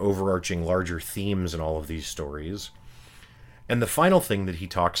two kind of overarching larger themes in all of these stories. And the final thing that he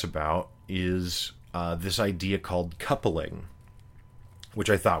talks about is this idea called coupling,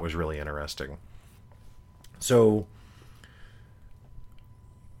 which I thought was really interesting. So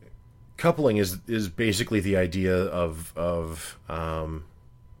coupling is basically the idea of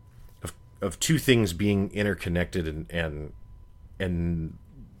two things being interconnected, and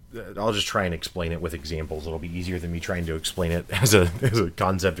I'll just try and explain it with examples. It'll be easier than me trying to explain it as a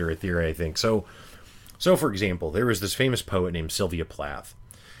concept or a theory, I think. So for example, there was this famous poet named Sylvia Plath.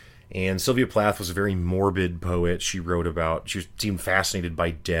 And Sylvia Plath was a very morbid poet. She seemed fascinated by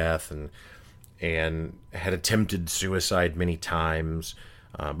death and had attempted suicide many times,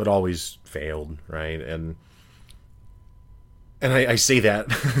 but always failed, right? And And I say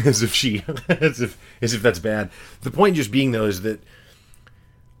that as if as if that's bad. The point just being, though, is that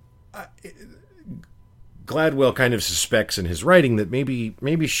Gladwell kind of suspects in his writing that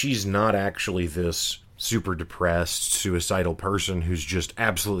maybe she's not actually this super depressed, suicidal person who's just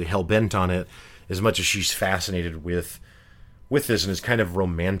absolutely hell-bent on it, as much as she's fascinated with this and has kind of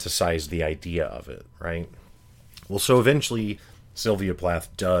romanticized the idea of it, right? Well, so eventually Sylvia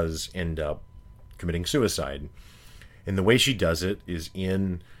Plath does end up committing suicide. And the way she does it is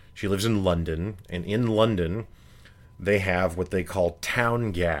she lives in London, and in London they have what they call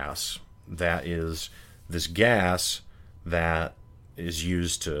town gas. That is this gas that is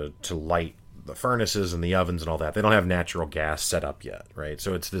used to light the furnaces and the ovens and all that. They don't have natural gas set up yet, right?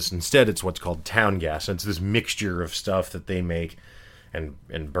 So instead it's what's called town gas. And it's this mixture of stuff that they make and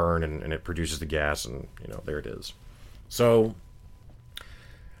burn, and it produces the gas, and there it is. So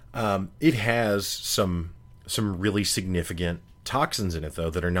it has some really significant toxins in it,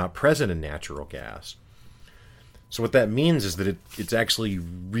 though, that are not present in natural gas. So what that means is that it's actually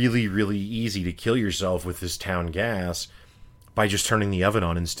really, really easy to kill yourself with this town gas by just turning the oven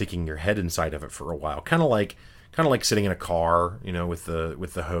on and sticking your head inside of it for a while. Kind of like sitting in a car, with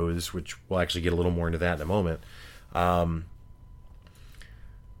the hose, which we'll actually get a little more into that in a moment.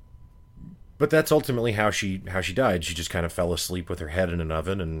 But that's ultimately how she died. She just kind of fell asleep with her head in an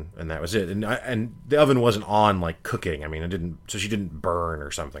oven, and that was it. And the oven wasn't on, like, cooking. I mean, so she didn't burn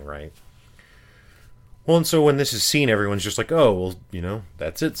or something, right? Well, and so when this is seen, everyone's just like, oh, well,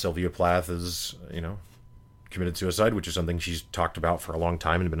 that's it. Sylvia Plath is, committed suicide, which is something she's talked about for a long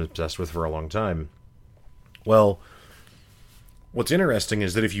time and been obsessed with for a long time. Well, what's interesting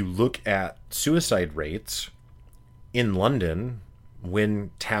is that if you look at suicide rates in London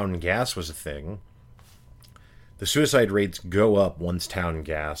when town gas was a thing, the suicide rates go up once town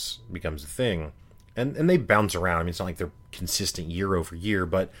gas becomes a thing. And they bounce around. I mean, it's not like they're consistent year over year,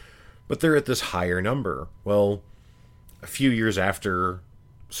 but they're at this higher number. Well, a few years after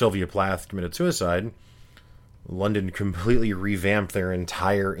Sylvia Plath committed suicide, London completely revamped their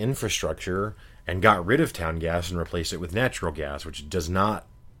entire infrastructure and got rid of town gas and replaced it with natural gas, which does not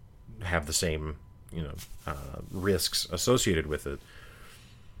have the same, risks associated with it.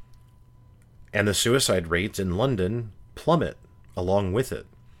 And the suicide rates in London plummet along with it.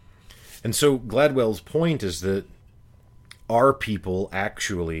 And so Gladwell's point is that are people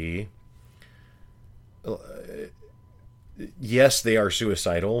actually... yes, they are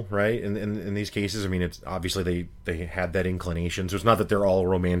suicidal, right? In these cases, I mean, it's obviously they had that inclination. So it's not that they're all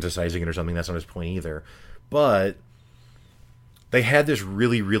romanticizing it or something. That's not his point either. But they had this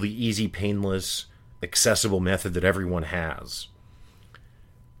really, really easy, painless, accessible method that everyone has.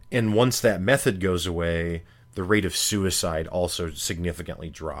 And once that method goes away, the rate of suicide also significantly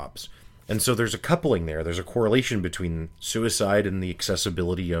drops. And so there's a coupling there. There's a correlation between suicide and the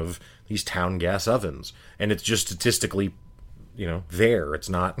accessibility of these town gas ovens. And it's just statistically, there. It's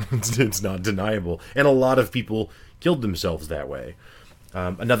not it's not deniable. And a lot of people killed themselves that way.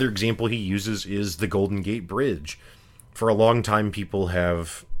 Another example he uses is the Golden Gate Bridge. For a long time, people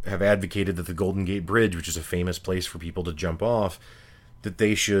have advocated that the Golden Gate Bridge, which is a famous place for people to jump off, that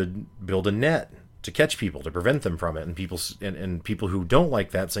they should build a net to catch people, to prevent them from it. And people who don't like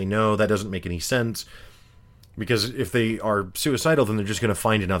that say, no, that doesn't make any sense, because if they are suicidal, then they're just going to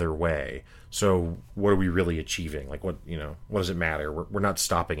find another way. So what are we really achieving? Like, what does it matter? We're not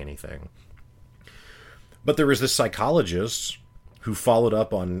stopping anything. But there was this psychologist who followed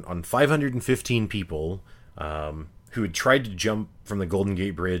up on 515 people who had tried to jump from the Golden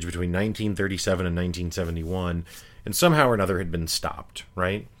Gate Bridge between 1937 and 1971, and somehow or another had been stopped,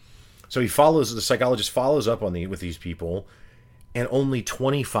 right? So the psychologist follows up with these people, and only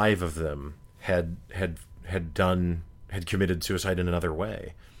 25 of them had committed suicide in another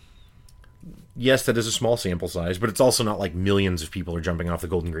way. Yes, that is a small sample size, but it's also not like millions of people are jumping off the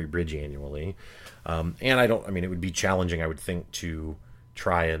Golden Gate Bridge annually. And it would be challenging, I would think, to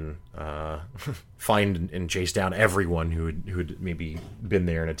try and find and chase down everyone who had maybe been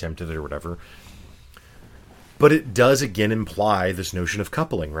there and attempted it or whatever. But it does, again, imply this notion of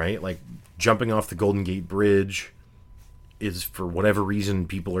coupling, right? Like, jumping off the Golden Gate Bridge is, for whatever reason,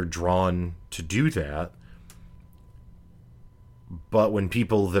 people are drawn to do that. But when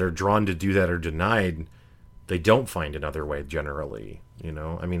people that are drawn to do that are denied, they don't find another way generally,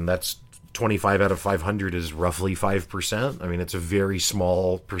 I mean, that's 25 out of 500 is roughly 5%. I mean, it's a very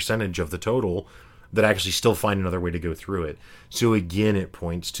small percentage of the total that actually still find another way to go through it. So again, it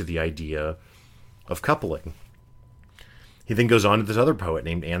points to the idea of coupling. He then goes on to this other poet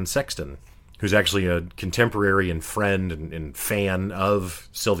named Anne Sexton, who's actually a contemporary and friend and fan of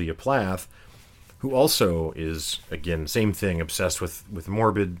Sylvia Plath, who also is, again, same thing, obsessed with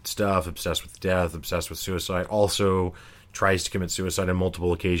morbid stuff, obsessed with death, obsessed with suicide, also tries to commit suicide on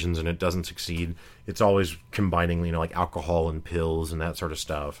multiple occasions and it doesn't succeed. It's always combining, like alcohol and pills and that sort of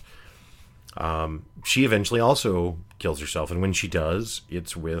stuff. She eventually also kills herself, and when she does,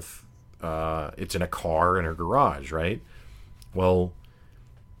 it's in a car in her garage, right? Well,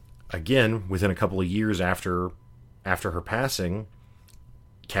 again, within a couple of years after her passing,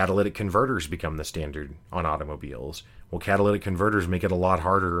 catalytic converters become the standard on automobiles. Well, catalytic converters make it a lot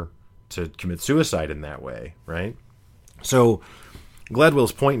harder to commit suicide in that way, right? So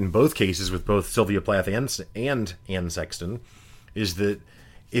Gladwell's point in both cases with both Sylvia Plath and Anne Sexton is that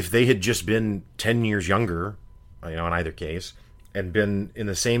if they had just been 10 years younger, in either case, and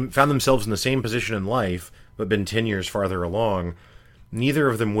found themselves in the same position in life, but been 10 years farther along, neither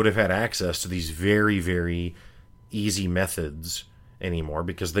of them would have had access to these very, very easy methods anymore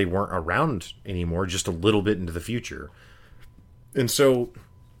because they weren't around anymore just a little bit into the future. And so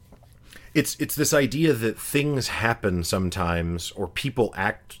it's this idea that things happen sometimes, or people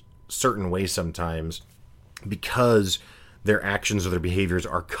act certain ways sometimes because their actions or their behaviors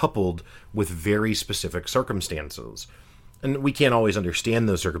are coupled with very specific circumstances. And we can't always understand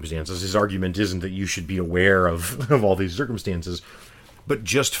those circumstances. His argument isn't that you should be aware of all these circumstances, but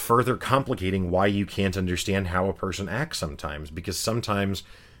just further complicating why you can't understand how a person acts sometimes, because sometimes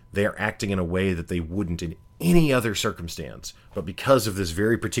they're acting in a way that they wouldn't in any other circumstance, but because of this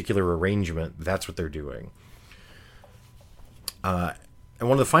very particular arrangement, that's what they're doing. And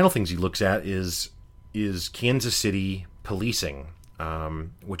one of the final things he looks at is Kansas City policing,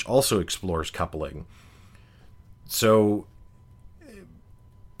 which also explores coupling. So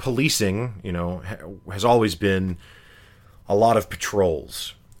policing, has always been a lot of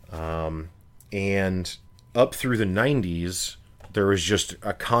patrols. And up through the 90s, there was just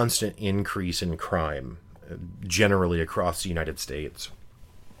a constant increase in crime, generally across the United States.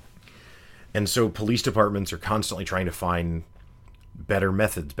 And so police departments are constantly trying to find better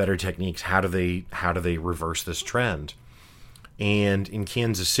methods, better techniques. How do they reverse this trend? And in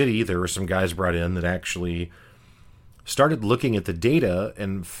Kansas City, there were some guys brought in that actually started looking at the data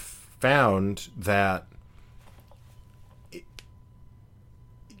and found that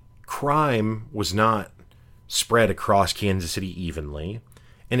crime was not spread across Kansas City evenly,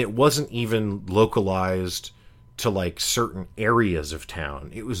 and it wasn't even localized to certain areas of town.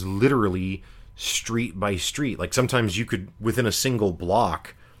 It was literally street by street. Sometimes you could, within a single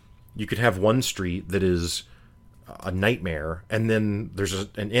block, you could have one street that is a nightmare, and then there's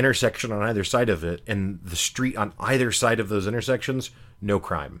an intersection on either side of it, and the street on either side of those intersections, no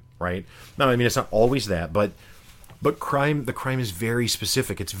crime, right? Now, it's not always that, but the crime is very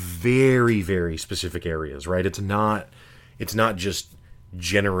specific. It's very, very specific areas, right? It's not just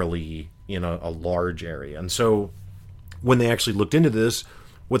generally in a large area. And so when they actually looked into this,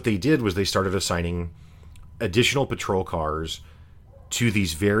 what they did was they started assigning additional patrol cars to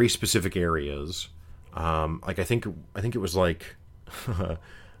these very specific areas. I think it was a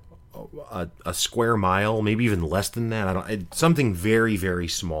square mile, maybe even less than that. Something very, very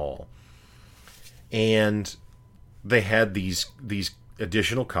small. And they had these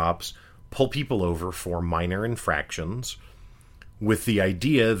additional cops pull people over for minor infractions with the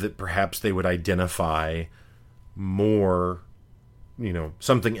idea that perhaps they would identify more,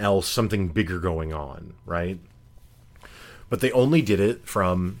 something else, something bigger going on, right? But they only did it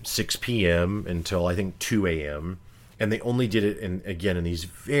from 6 p.m. until, I think, 2 a.m. And they only did it, in these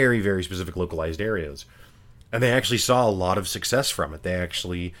very, very specific localized areas. And they actually saw a lot of success from it. They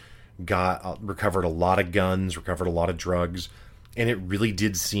actually recovered a lot of guns, recovered a lot of drugs, and it really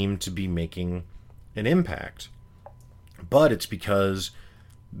did seem to be making an impact. But it's because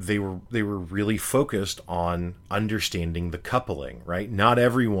they were really focused on understanding the coupling, right? Not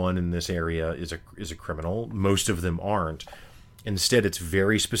everyone in this area is a criminal. Most of them aren't. Instead, it's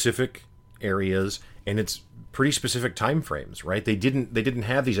very specific areas, and it's pretty specific time frames, right? They didn't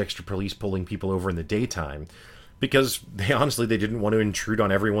have these extra police pulling people over in the daytime because they didn't want to intrude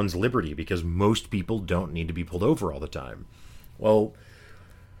on everyone's liberty, because most people don't need to be pulled over all the time. Well,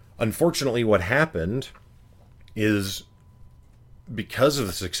 unfortunately, what happened is, because of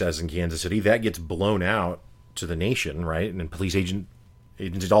the success in Kansas City, that gets blown out to the nation, right? And then police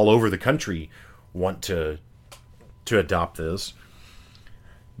agencies all over the country want to adopt this,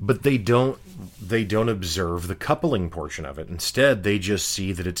 but they don't observe the coupling portion of it. Instead, they just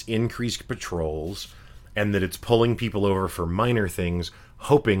see that it's increased patrols and that it's pulling people over for minor things,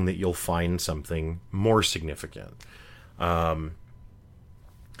 hoping that you'll find something more significant. And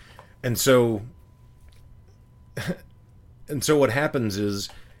so what happens is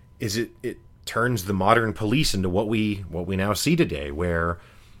it turns the modern police into what we now see today, where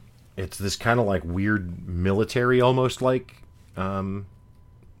it's this kind of like weird military, almost like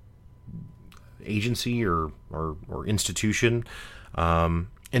agency or institution, and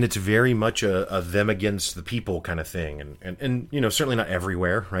it's very much a them against the people kind of thing, and you know, certainly not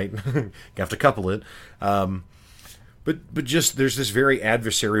everywhere, right? You have to couple it, but just there's this very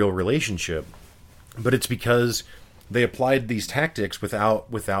adversarial relationship, but it's because they applied these tactics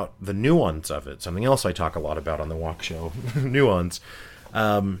without the nuance of it. Something else I talk a lot about on the Walk Show, nuance,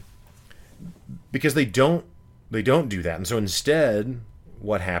 because they don't do that. And so instead,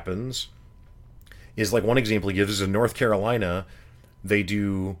 what happens is, like, one example he gives is in North Carolina, they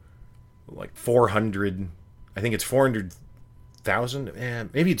do like 400, I think it's 400,000,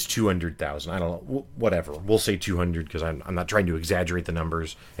 maybe it's 200,000. I don't know, whatever. We'll say 200 because I'm not trying to exaggerate the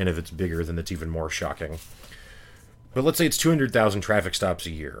numbers, and if it's bigger, then it's even more shocking. But let's say it's 200,000 traffic stops a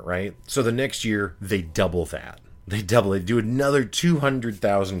year, right? So the next year, they double that. They do another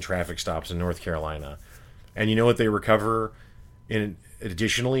 200,000 traffic stops in North Carolina. And you know what they recover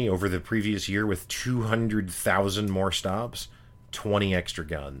additionally over the previous year with 200,000 more stops? 20 extra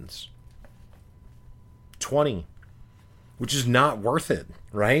guns. 20. Which is not worth it,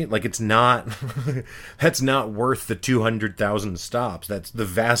 right? Like, it's not, that's not worth the 200,000 stops. That's the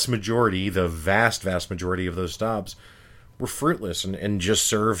vast majority, the vast majority of those stops were fruitless and just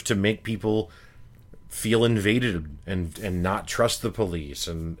served to make people feel invaded and not trust the police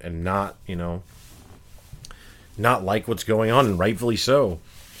and not, you know, not like what's going on, and rightfully so.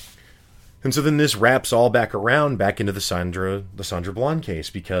 And so then this wraps all back around back into the Sandra Bland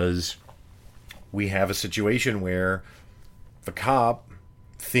case, because we have a situation where the cop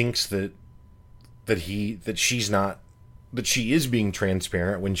thinks that she is being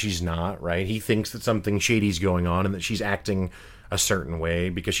transparent when she's not, right? He thinks that something shady's going on and that she's acting a certain way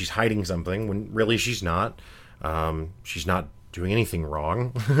because she's hiding something when really she's not. She's not doing anything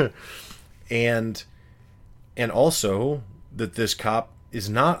wrong. and also that this cop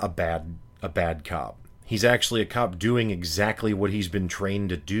is not a bad cop. He's actually a cop doing exactly what he's been trained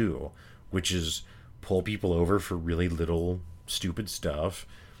to do, which is pull people over for really little stupid stuff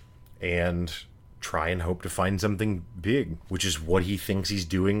and try and hope to find something big, which is what he thinks he's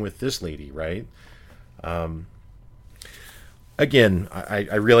doing with this lady, right? Again,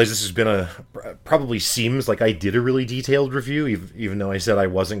 I realize this has been probably seems like I did a really detailed review, even though I said I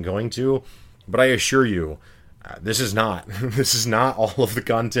wasn't going to, but I assure you, this is not all of the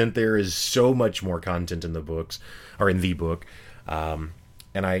content. There is so much more content in the books, or in the book.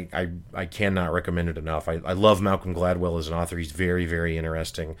 And I cannot recommend it enough. I love Malcolm Gladwell as an author. He's very, very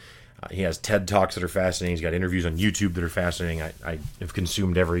interesting. He has TED Talks that are fascinating. He's got interviews on YouTube that are fascinating. I have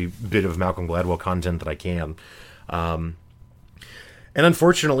consumed every bit of Malcolm Gladwell content that I can. And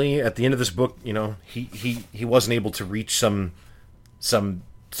unfortunately, at the end of this book, you know, he wasn't able to reach some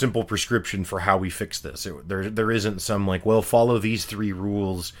simple prescription for how we fix this. There isn't some like, well, follow these 3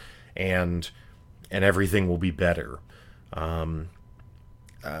 rules and everything will be better.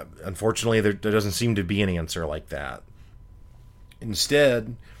 Unfortunately, there doesn't seem to be an answer like that.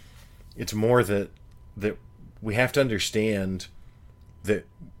 Instead, it's more that we have to understand that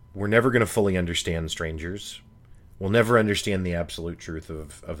we're never going to fully understand strangers. We'll never understand the absolute truth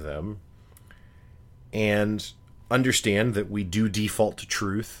of them. And understand that we do default to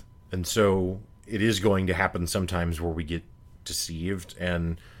truth. And so it is going to happen sometimes where we get deceived,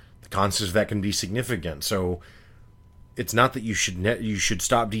 and the consequences of that can be significant. So it's not that you should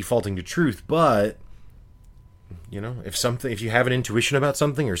stop defaulting to truth, but you know, if you have an intuition about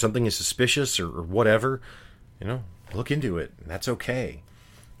something, or something is suspicious or whatever, you know, look into it. That's okay.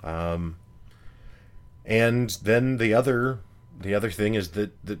 And then the other thing is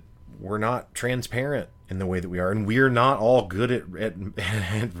that we're not transparent in the way that we are, and we're not all good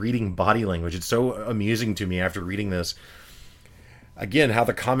at reading body language. It's so amusing to me after reading this. Again, how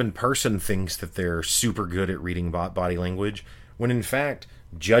the common person thinks that they're super good at reading body language, when in fact,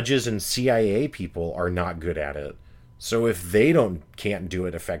 judges and CIA people are not good at it. So if they can't do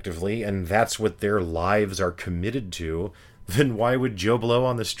it effectively, and that's what their lives are committed to, then why would Joe Blow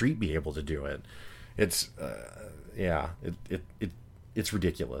on the street be able to do it? It's, it's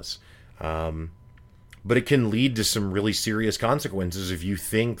ridiculous. But it can lead to some really serious consequences if you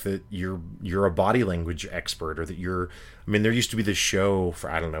think that you're a body language expert, or that there used to be this show for,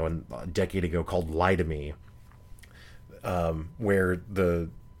 I don't know, a decade ago called Lie to Me, where the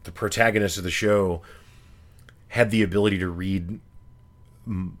protagonist of the show had the ability to read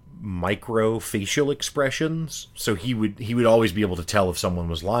micro facial expressions. So he would always be able to tell if someone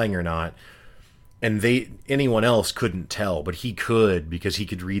was lying or not. And anyone else couldn't tell, but he could, because he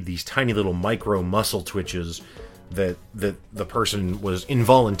could read these tiny little micro muscle twitches that the person was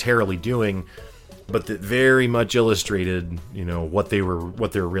involuntarily doing, but that very much illustrated, what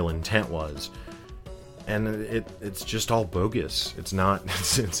their real intent was. And it's just all bogus. It's not.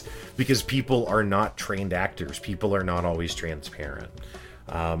 It's because people are not trained actors. People are not always transparent.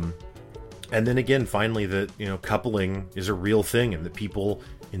 And then again, finally, that coupling is a real thing, and that people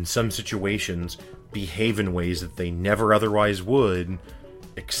in some situations behave in ways that they never otherwise would,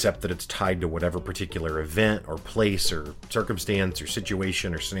 except that it's tied to whatever particular event or place or circumstance or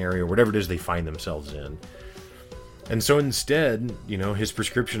situation or scenario, whatever it is they find themselves in. And so instead, his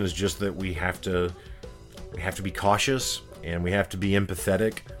prescription is just that we have to be cautious, and we have to be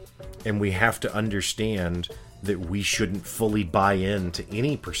empathetic, and we have to understand that we shouldn't fully buy into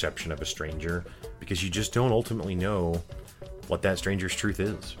any perception of a stranger, because you just don't ultimately know what that stranger's truth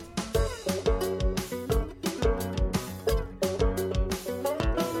is.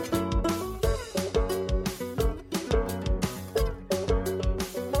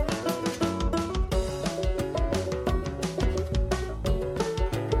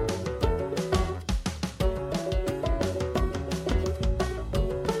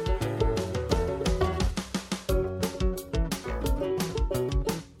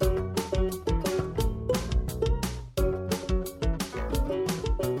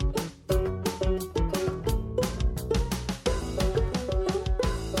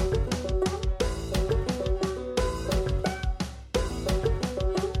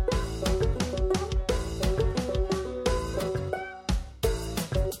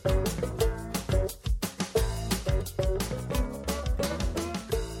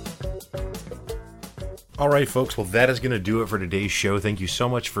 All right, folks. Well, that is going to do it for today's show. Thank you so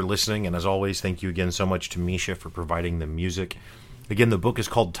much for listening. And as always, thank you again so much to Misha for providing the music. Again, the book is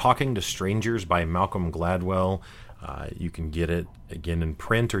called Talking to Strangers by Malcolm Gladwell. You can get it, again, in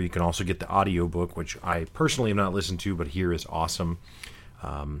print, or you can also get the audiobook, which I personally have not listened to, but hear is awesome.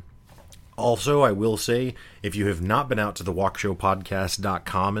 Also, I will say, if you have not been out to the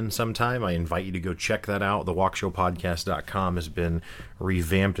walkshowpodcast.com in some time, I invite you to go check that out. The walkshowpodcast.com has been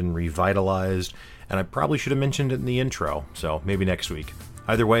revamped and revitalized, and I probably should have mentioned it in the intro, so maybe next week.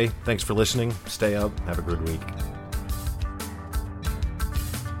 Either way, thanks for listening. Stay up. Have a good week.